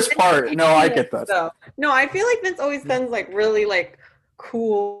hardest part. No, I get that. So, no, I feel like Vince always sends like really like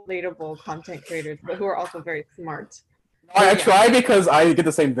cool, relatable content creators, but who are also very smart. I try because I get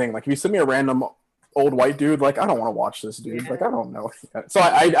the same thing. Like if you send me a random old white dude, like I don't want to watch this dude. Like I don't know. So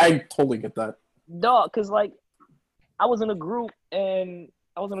I totally get that. No, because like I was in a group, and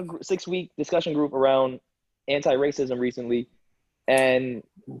I was in a 6-week discussion group around anti-racism recently, and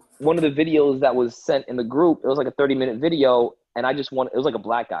one of the videos that was sent in the group, it was like a 30-minute video, and it was like a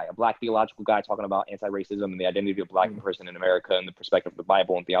black theological guy talking about anti-racism and the identity of a black person in America and the perspective of the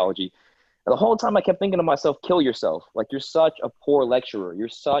Bible and theology. And the whole time I kept thinking to myself, kill yourself. Like, you're such a poor lecturer. You're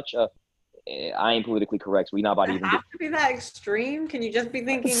such a, I ain't politically correct, so we not about to even have to be that extreme? Can you just be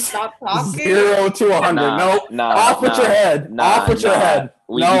thinking, stop talking? 0 to 100. Off with your head. Off with your head.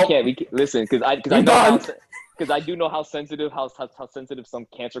 We can't listen, because I do know how sensitive some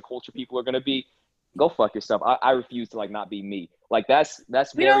cancer culture people are gonna be. Go fuck yourself. I refuse to like not be me. Like that's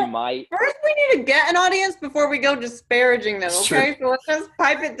very my. First, we need to get an audience before we go disparaging them. Okay, so let's just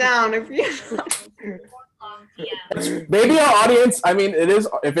pipe it down. If you. Maybe our audience. I mean,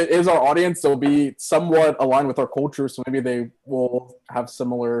 if it is our audience, they'll be somewhat aligned with our culture. So maybe they will have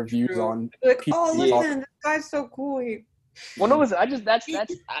similar views on. Like, oh, listen, this guy's so cool. Well, no, listen.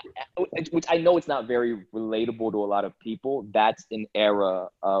 Which I know it's not very relatable to a lot of people. That's an era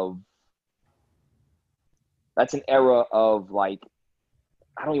of like,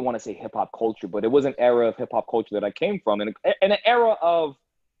 I don't even want to say hip hop culture, but it was an era of hip hop culture that I came from, and an era of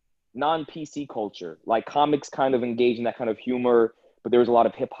non-PC culture. Like comics kind of engage in that kind of humor, but there was a lot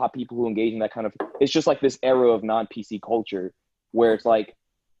of hip hop people who engage in that kind of. It's just like this era of non-PC culture where it's like,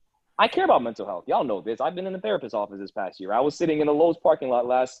 I care about mental health. Y'all know this. I've been in a therapist's office this past year. I was sitting in a Lowe's parking lot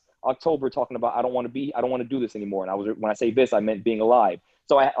last October talking about I don't want to do this anymore. And when I say this, I meant being alive.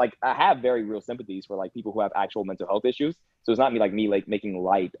 So I have very real sympathies for like people who have actual mental health issues. So it's not me making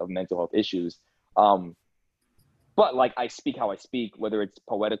light of mental health issues. But like I speak how I speak, whether it's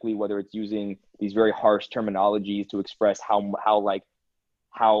poetically, whether it's using these very harsh terminologies to express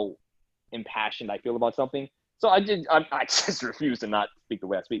how impassioned I feel about something. So I just refuse to not speak the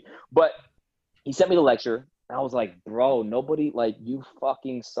way I speak. But he sent me the lecture, and I was like, bro, nobody, like, you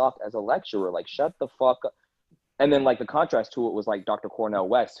fucking suck as a lecturer. Like, shut the fuck up. And then like the contrast to it was like Dr. Cornel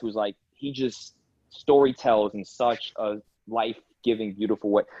West, who's like, he just story tells in such a life-giving, beautiful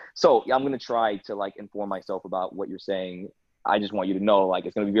way. So I'm going to try to like inform myself about what you're saying. I just want you to know, like,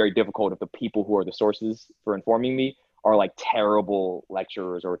 it's going to be very difficult if the people who are the sources for informing me are like terrible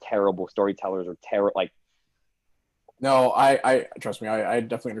lecturers or terrible storytellers or like. No, I trust me, I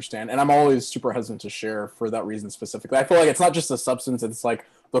definitely understand. And I'm always super hesitant to share for that reason specifically. I feel like it's not just the substance, it's like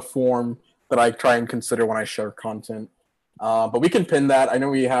the form that I try and consider when I share content. But we can pin that. I know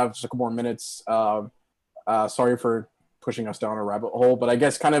we have just a couple more minutes. Sorry for pushing us down a rabbit hole, but I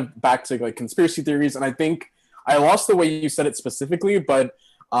guess kind of back to like conspiracy theories. And I think I lost the way you said it specifically, but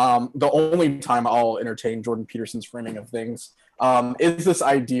the only time I'll entertain Jordan Peterson's framing of things is this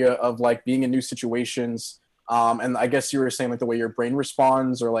idea of like being in new situations. And I guess you were saying like the way your brain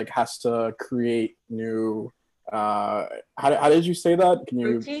responds or like has to create new, how did you say that? Can you?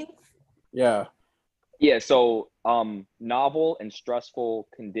 Routines? Yeah. Yeah, so novel and stressful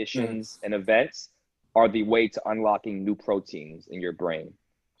Mm. conditions and events are the way to unlocking new proteins in your brain.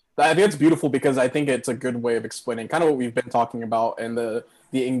 I think it's beautiful because I think it's a good way of explaining kind of what we've been talking about and the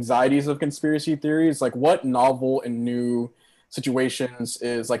anxieties of conspiracy theories. Like, what novel and new situations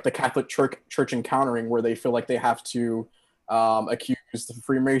is like the Catholic Church encountering where they feel like they have to accuse the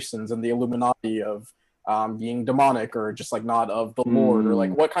Freemasons and the Illuminati of being demonic or just like not of the Lord, or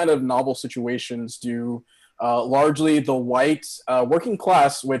like Mm, what kind of novel situations do largely the white working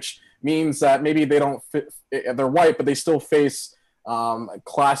class, which means that maybe they don't fit, they're white, but they still face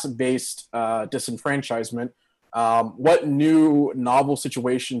class-based disenfranchisement. What new novel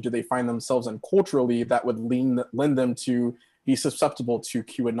situation do they find themselves in culturally that would lend them to be susceptible to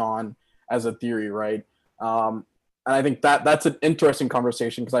QAnon as a theory, right? And I think that's an interesting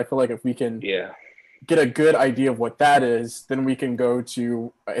conversation because I feel like if we can yeah. get a good idea of what that is, then we can go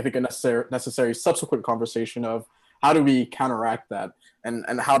to I think a necessary subsequent conversation of how do we counteract that,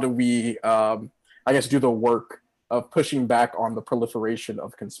 and how do we I guess do the work of pushing back on the proliferation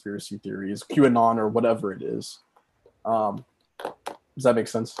of conspiracy theories, QAnon or whatever it is. Um, does that make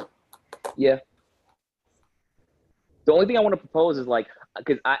sense? Yeah. The only thing I want to propose is like,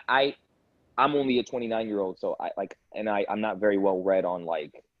 because I'm only a 29-year-old, so I like, and I'm not very well read on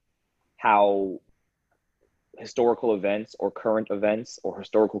like how historical events or current events or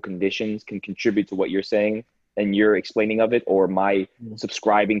historical conditions can contribute to what you're saying and your explaining of it, or my Mm.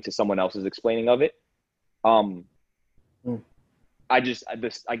 subscribing to someone else's explaining of it. Um, Mm. I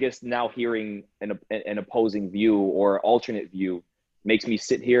guess now hearing an opposing view or alternate view makes me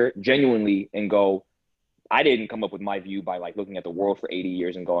sit here genuinely and go, I didn't come up with my view by like looking at the world for 80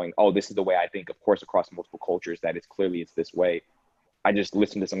 years and going, oh, this is the way I think. Of course, across multiple cultures, that it's this way. I just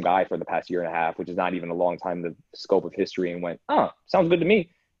listened to some guy for the past year and a half, which is not even a long time in the scope of history, and went, oh, sounds good to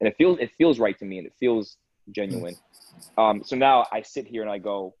me. And it feels right to me, and it feels genuine. So now I sit here and I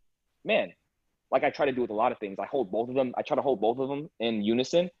go, man, like I try to do with a lot of things. I try to hold both of them in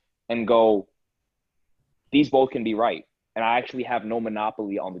unison and go, these both can be right. And I actually have no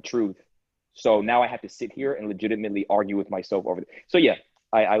monopoly on the truth. So now I have to sit here and legitimately argue with myself over it. So yeah,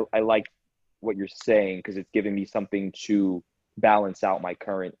 I like what you're saying because it's giving me something to balance out my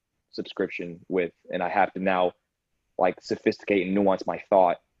current subscription with. And I have to now like sophisticate and nuance my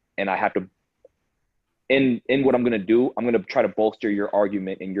thought. And I have to, in what I'm going to do, I'm going to try to bolster your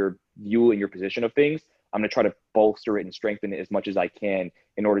argument and your view and your position of things. I'm going to try to bolster it and strengthen it as much as I can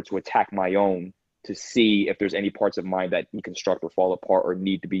in order to attack my own, to see if there's any parts of mine that deconstruct or fall apart or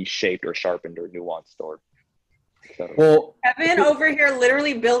need to be shaped or sharpened or nuanced or etc. Well, Kevin over here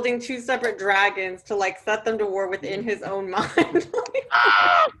literally building two separate dragons to like set them to war within his own mind.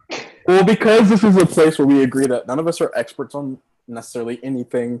 well, because this is a place where we agree that none of us are experts on necessarily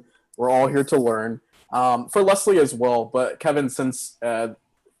anything. We're all here to learn. For Leslie as well, but Kevin, since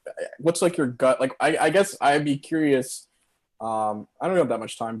what's like your gut? Like, I guess I'd be curious. I don't have that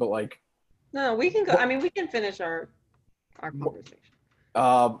much time, but like, No, we can go. I mean, we can finish our conversation.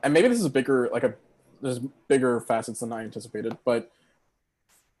 and maybe this is bigger, like there's bigger facets than I anticipated, but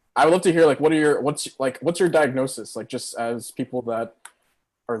I would love to hear like what's your diagnosis? Like, just as people that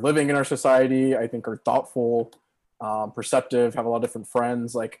are living in our society, I think are thoughtful, perceptive, have a lot of different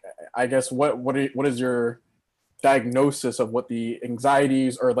friends. Like, I guess what is your diagnosis of what the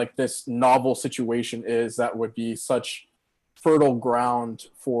anxieties or like this novel situation is that would be such fertile ground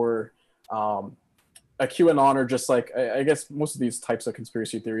for a QAnon, or just like I guess most of these types of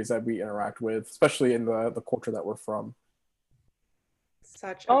conspiracy theories that we interact with, especially in the culture that we're from.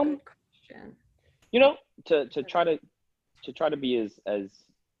 Such a good question. You know, to try to be as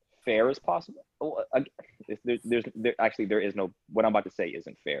fair as possible. There is no, what I'm about to say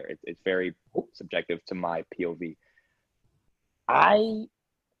isn't fair. It's very subjective to my POV. I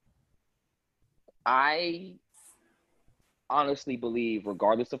honestly believe,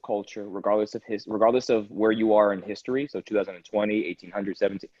 regardless of culture, regardless of where you are in history, so 2020, 1800,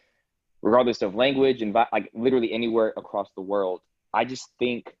 17, regardless of language and like literally anywhere across the world, I just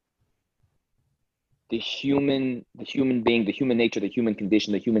think the human being, the human nature, the human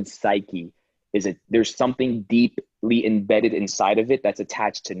condition, the human psyche there's something deeply embedded inside of it that's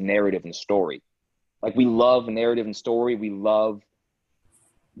attached to narrative and story. Like, we love narrative and story. We love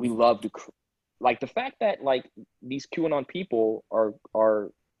to, like, the fact that like these QAnon people are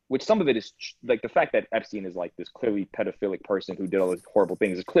which some of it is like the fact that Epstein is like this clearly pedophilic person who did all these horrible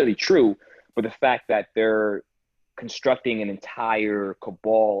things is clearly true, but the fact that they're constructing an entire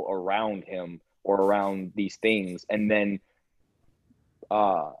cabal around him or around these things, and then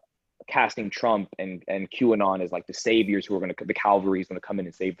casting Trump and QAnon as like the saviors who are the cavalry is going to come in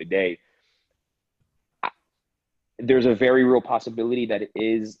and save the day. there's a very real possibility that it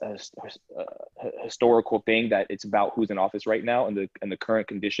is a historical thing, that it's about who's in office right now and the current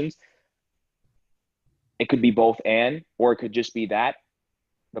conditions. It could be both and, or it could just be that.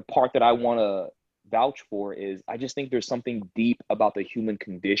 The part that I want to vouch for is I just think there's something deep about the human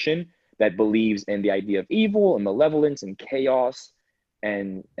condition that believes in the idea of evil and malevolence and chaos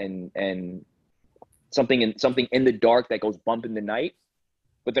and something in the dark that goes bump in the night.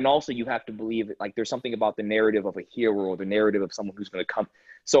 But then also you have to believe that, like, there's something about the narrative of a hero or the narrative of someone who's going to come.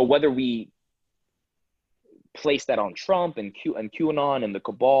 So whether we place that on Trump and QAnon and the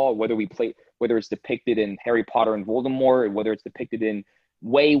cabal, whether it's depicted in Harry Potter and Voldemort, or whether it's depicted in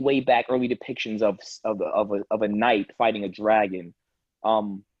way back early depictions of a knight fighting a dragon,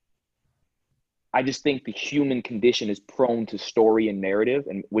 I just think the human condition is prone to story and narrative,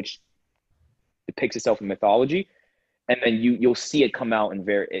 and which depicts itself in mythology. And then you'll see it come out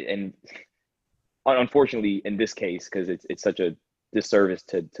and unfortunately in this case, because it's such a disservice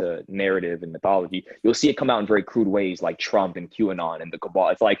to narrative and mythology, you'll see it come out in very crude ways, like Trump and QAnon and the cabal.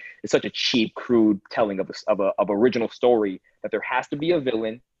 It's such a cheap, crude telling of original story, that there has to be a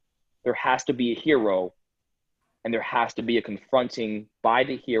villain, there has to be a hero, and there has to be a confronting by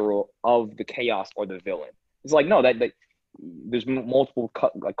the hero of the chaos or the villain. It's like, no, that there's multiple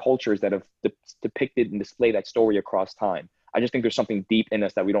cultures that have depicted and displayed that story across time. I just think there's something deep in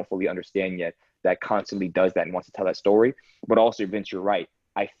us that we don't fully understand yet that constantly does that and wants to tell that story. But also, Vince, you're right.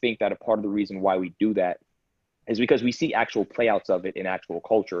 I think that a part of the reason why we do that is because we see actual playouts of it in actual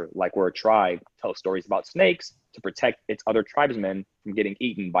culture, like where a tribe tells stories about snakes to protect its other tribesmen from getting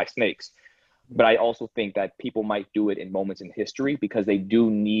eaten by snakes. But I also think that people might do it in moments in history because they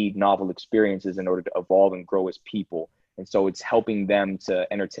do need novel experiences in order to evolve and grow as people. And so it's helping them to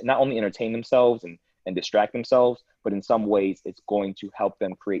not only entertain themselves and distract themselves, but in some ways it's going to help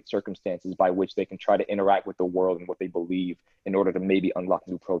them create circumstances by which they can try to interact with the world and what they believe in order to maybe unlock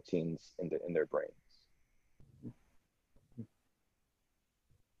new proteins in their brains.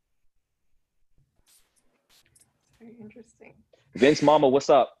 Very interesting. Vince Mama, what's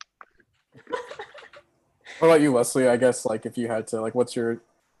up? What about you, Leslie? I guess, like, if you had to, like, what's your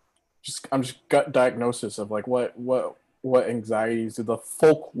gut diagnosis of, like, what anxieties do the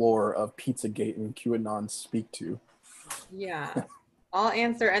folklore of Pizzagate and QAnon speak to? Yeah, I'll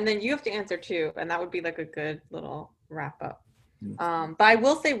answer, and then you have to answer too, and that would be like a good little wrap up. But I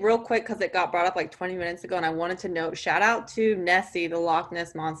will say real quick, because it got brought up like 20 minutes ago, and I wanted to note, shout out to Nessie, the Loch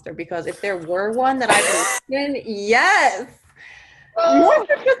Ness Monster, because if there were one that I believed in, yes! Because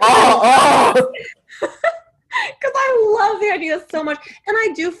I love the idea so much. And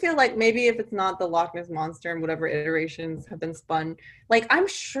I do feel like maybe if it's not the Loch Ness Monster and whatever iterations have been spun, like, I'm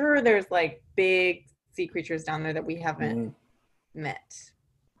sure there's like big sea creatures down there that we haven't met.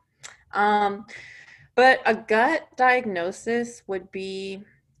 But a gut diagnosis would be,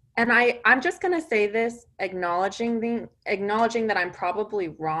 and I'm just going to say this, acknowledging that I'm probably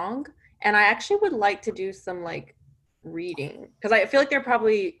wrong. And I actually would like to do some like reading, because I feel like they're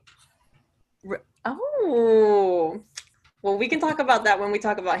probably, well, we can talk about that when we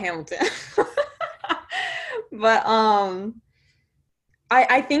talk about Hamilton. But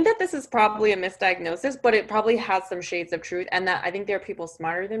I think that this is probably a misdiagnosis, but it probably has some shades of truth, and that I think there are people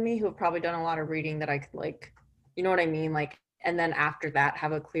smarter than me who have probably done a lot of reading that I could, like, you know what I mean? Like, and then after that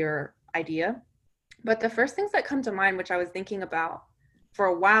have a clearer idea. But the first things that come to mind, which I was thinking about for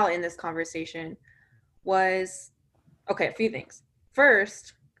a while in this conversation, was, okay, a few things.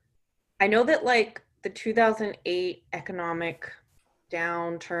 First, I know that like the 2008 economic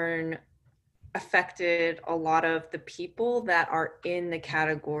downturn affected a lot of the people that are in the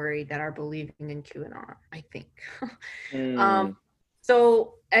category that are believing in QAnon, I think.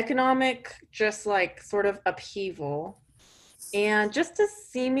 So economic, just like sort of upheaval, and just a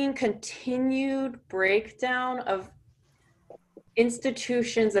seeming continued breakdown of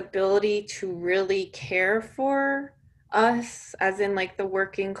institutions' ability to really care for us, as in like the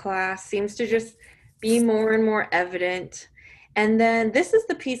working class, seems to just be more and more evident. And then this is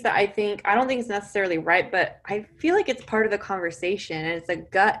the piece that I don't think it's necessarily right, but I feel like it's part of the conversation, and it's a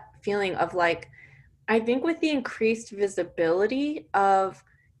gut feeling of like, I think with the increased visibility of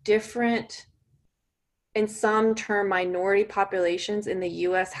different, in some term, minority populations in the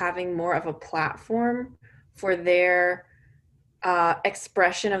US having more of a platform for their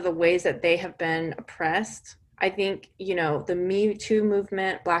expression of the ways that they have been oppressed. I think, you know, the Me Too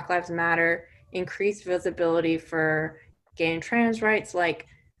movement, Black Lives Matter, increased visibility for gay and trans rights. Like,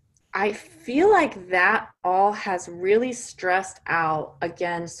 I feel like that all has really stressed out,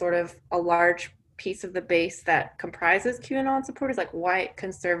 again, sort of a large piece of the base that comprises QAnon supporters, like white,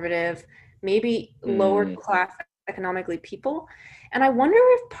 conservative, maybe lower class economically people. And I wonder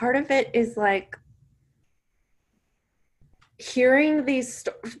if part of it is like hearing these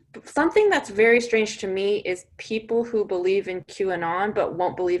something that's very strange to me is people who believe in QAnon but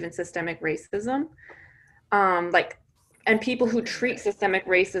won't believe in systemic racism. Like, and people who treat systemic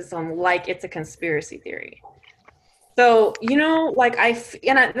racism like it's a conspiracy theory. So, you know, like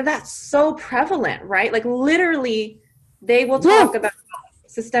that's so prevalent, right? Like literally they will talk about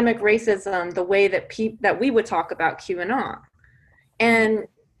systemic racism the way that that we would talk about QAnon. And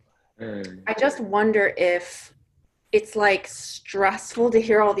I just wonder if it's like stressful to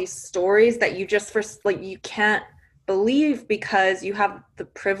hear all these stories that you just like you can't believe because you have the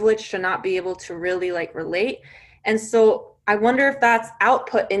privilege to not be able to really like relate. And so I wonder if that's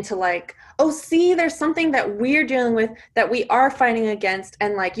output into like, oh, see, there's something that we're dealing with that we are fighting against,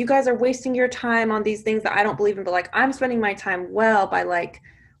 and like you guys are wasting your time on these things that I don't believe in, but like I'm spending my time well by like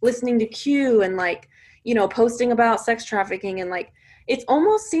listening to Q and like, you know, posting about sex trafficking, and like it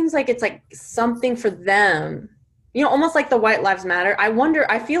almost seems like it's like something for them, you know, almost like the White Lives Matter. I wonder,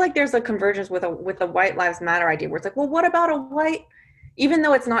 I feel like there's a convergence with the White Lives Matter idea where it's like, well, what about a white, even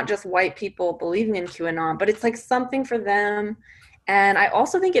though it's not just white people believing in QAnon, but it's like something for them. And I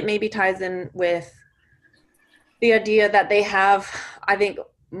also think it maybe ties in with the idea that they have, I think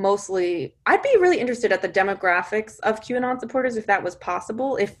mostly, I'd be really interested at the demographics of QAnon supporters if that was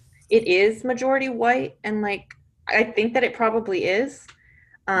possible, if it is majority white. And like, I think that it probably is.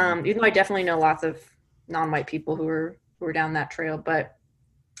 Even though I definitely know lots of non-white people who are down that trail, but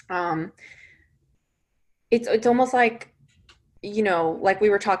it's almost like, you know, like we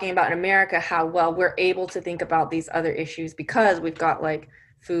were talking about in America, how well we're able to think about these other issues because we've got like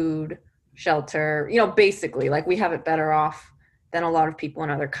food, shelter, you know, basically like we have it better off than a lot of people in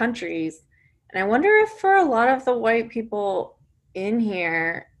other countries. And I wonder if for a lot of the white people in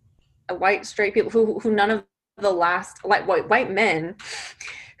here, white straight people who none of the last, like white men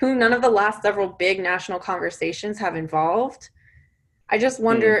who none of the last several big national conversations have involved, I just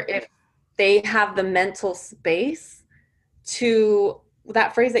wonder if they have the mental space to,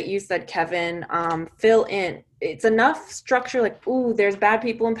 that phrase that you said, Kevin, fill in. It's enough structure, like, ooh, there's bad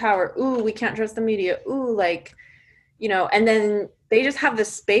people in power. Ooh, we can't trust the media. Ooh, like, you know, and then they just have the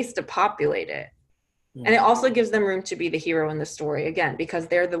space to populate it. Yeah. And it also gives them room to be the hero in the story, again, because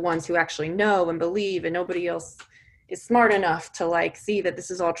they're the ones who actually know and believe, and nobody else is smart enough to like see that this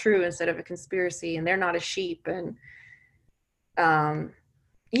is all true instead of a conspiracy, and they're not a sheep. And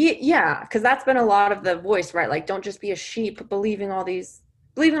yeah, because that's been a lot of the voice, right? Like, don't just be a sheep believing all these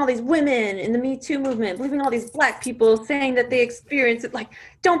women in the Me Too movement, believing all these Black people saying that they experience it. Like,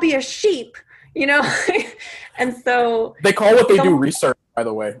 don't be a sheep, you know? And so they call what they do research, by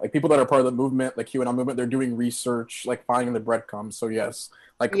the way. Like, people that are part of the movement, like QAnon movement, they're doing research, like finding the breadcrumbs. So yes,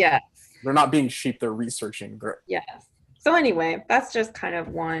 like yes. They're not being sheep, they're researching. Yes. So anyway, that's just kind of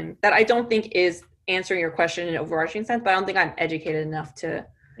one that I don't think is answering your question in an overarching sense, but I don't think I'm educated enough to.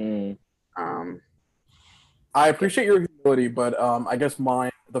 I appreciate your humility, but I guess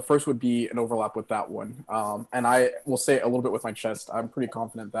the first would be an overlap with that one. And I will say a little bit with my chest. I'm pretty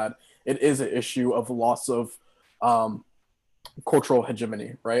confident that it is an issue of loss of cultural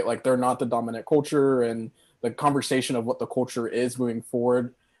hegemony, right? Like, they're not the dominant culture, and the conversation of what the culture is moving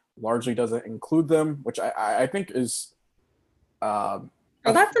forward largely doesn't include them, which I think is well,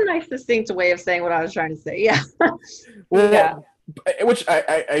 that's a nice distinct way of saying what I was trying to say. Yeah. Well, yeah. Which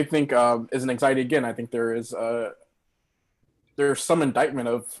I think is an anxiety. Again, I think there's some indictment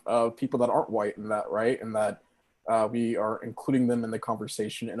of people that aren't white in that, right? And that we are including them in the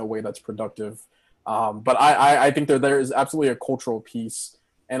conversation in a way that's productive. But I think there is absolutely a cultural piece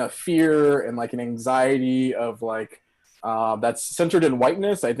and a fear and like an anxiety of like that's centered in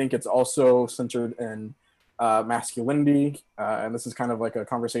whiteness. I think it's also centered in masculinity. And this is kind of like a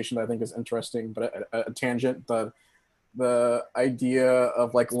conversation that I think is interesting, but a tangent. The idea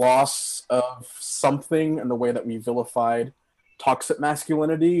of like loss of something in the way that we vilified toxic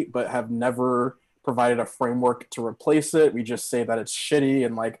masculinity, but have never provided a framework to replace it. We just say that it's shitty,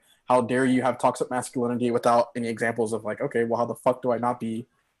 and like, how dare you have toxic masculinity without any examples of like, okay, well, how the fuck do I not be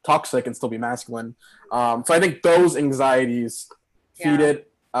toxic and still be masculine? So I think those anxieties feed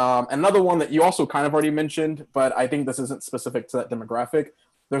it. Another one that you also kind of already mentioned, but I think this isn't specific to that demographic.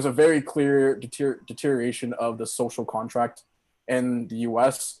 There's a very clear deterioration of the social contract in the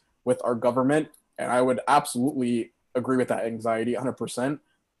US with our government. And I would absolutely agree with that anxiety 100%.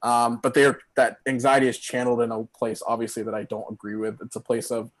 But that anxiety is channeled in a place, obviously, that I don't agree with. It's a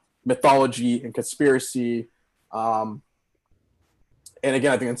place of mythology and conspiracy. And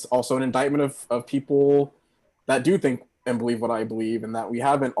again, I think it's also an indictment of people that do think and believe what I believe, and that we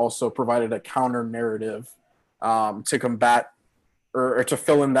haven't also provided a counter narrative to combat or to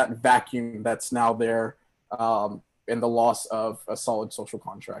fill in that vacuum that's now there in the loss of a solid social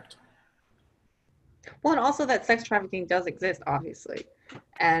contract. Well, and also that sex trafficking does exist, obviously,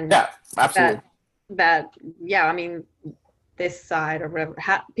 and Yeah, absolutely. that yeah, I mean, this side or whatever,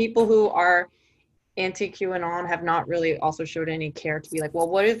 people who are anti-QAnon have not really also showed any care to be like, well,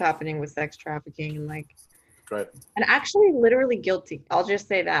 what is happening with sex trafficking, and like, Right. and actually literally guilty. I'll just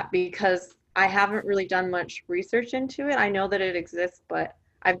say that because I haven't really done much research into it. I know that it exists, but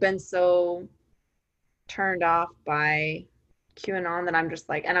I've been so turned off by QAnon that I'm just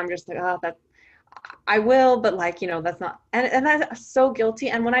like, oh, that I will, but like, that's not, and that's so guilty.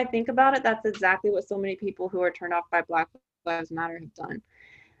 And when I think about it, that's exactly what so many people who are turned off by Black Lives Matter have done.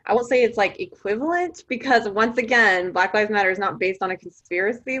 I won't say it's like equivalent because once again, Black Lives Matter is not based on a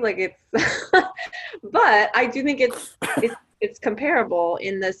conspiracy. Like it's, but I do think it's comparable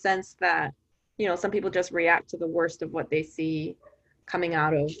in the sense that, some people just react to the worst of what they see coming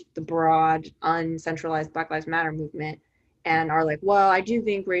out of the broad, uncentralized Black Lives Matter movement and are like, well, I do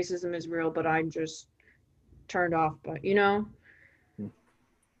think racism is real, but I'm just turned off. But,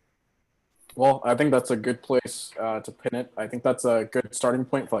 Well, I think that's a good place to pin it. I think that's a good starting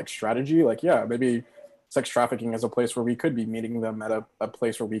point for like strategy. Like, yeah, maybe sex trafficking is a place where we could be meeting them at a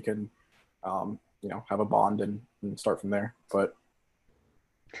place where we can, have a bond and start from there. But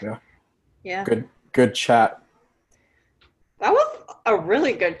yeah, good chat. That was a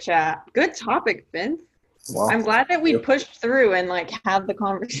really good chat. Good topic, Vince. Wow. I'm glad that we pushed through and like had the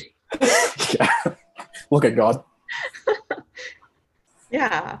conversation. Yeah. Look at God.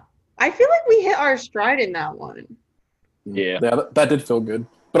 Yeah. I feel like we hit our stride in that one. Yeah. That did feel good.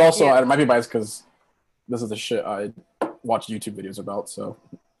 But also, Yeah. I might be biased because this is the shit I watch YouTube videos about. So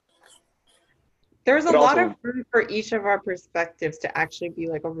There's a lot of room for each of our perspectives to actually be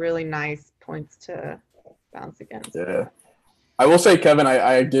like a really nice points to bounce against. Yeah. I will say, Kevin,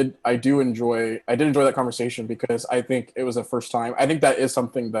 I did enjoy that conversation because I think it was the first time. I think that is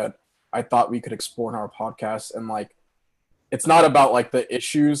something that I thought we could explore in our podcast, and like, it's not about like the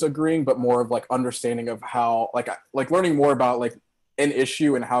issues agreeing, but more of like understanding of how like learning more about like an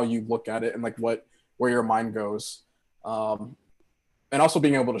issue and how you look at it and like where your mind goes, and also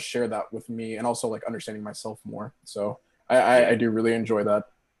being able to share that with me and also like understanding myself more. So I do really enjoy that.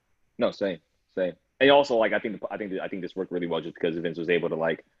 No, same. And also, like, I think this worked really well just because Vince was able to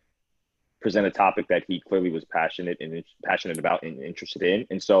like present a topic that he clearly was passionate about and interested in,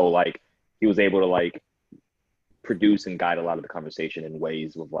 and so like he was able to like produce and guide a lot of the conversation in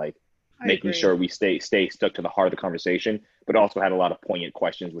ways of like making sure we stay stuck to the heart of the conversation, but also had a lot of poignant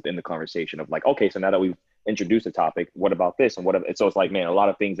questions within the conversation of like, okay, so now that we've introduced the topic, what about this and what? So it's like, man, a lot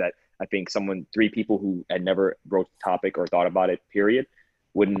of things that I think three people who had never wrote the topic or thought about it, period,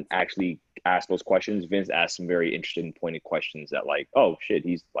 wouldn't actually ask those questions. Vince asked some very interesting and pointed questions that like, oh shit,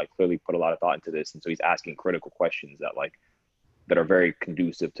 he's like clearly put a lot of thought into this. And so he's asking critical questions that are very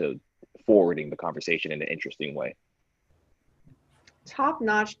conducive to forwarding the conversation in an interesting way.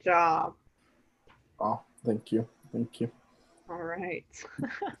 Top-notch job. Oh, thank you. All right.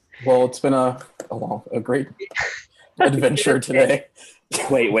 Well, it's been a great adventure today.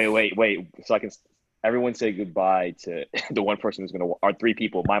 Wait. So I can everyone say goodbye to the one person who's are three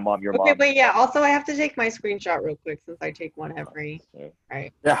people. My mom, your mom. Okay, but yeah, also I have to take my screenshot real quick since I take one every.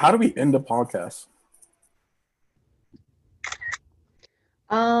 Right. Yeah, how do we end the podcast?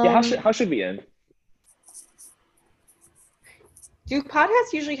 Yeah, how should we end? Do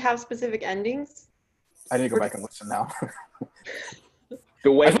podcasts usually have specific endings? I need to go back and listen now. I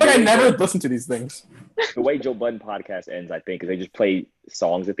feel like I never listen to these things. The way Joe Budden podcast ends, I think, is they just play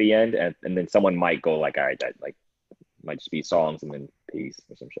songs at the end, and then someone might go like, all right, that like might just be songs and then peace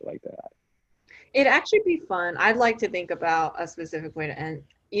or some shit like that. It'd actually be fun. I'd like to think about a specific way to end,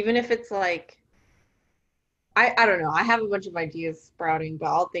 even if it's like, I don't know. I have a bunch of ideas sprouting, but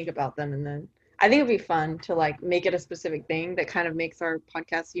I'll think about them, and then I think it'd be fun to like make it a specific thing that kind of makes our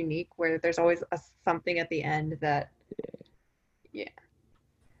podcast unique, where there's always something at the end that, yeah.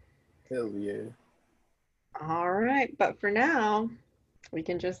 Hell yeah. All right, but for now, we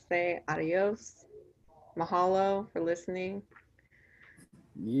can just say adios, mahalo for listening.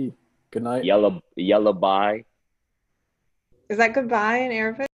 Yeah. Good night. Yalla bye. Is that goodbye in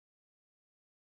Arabic?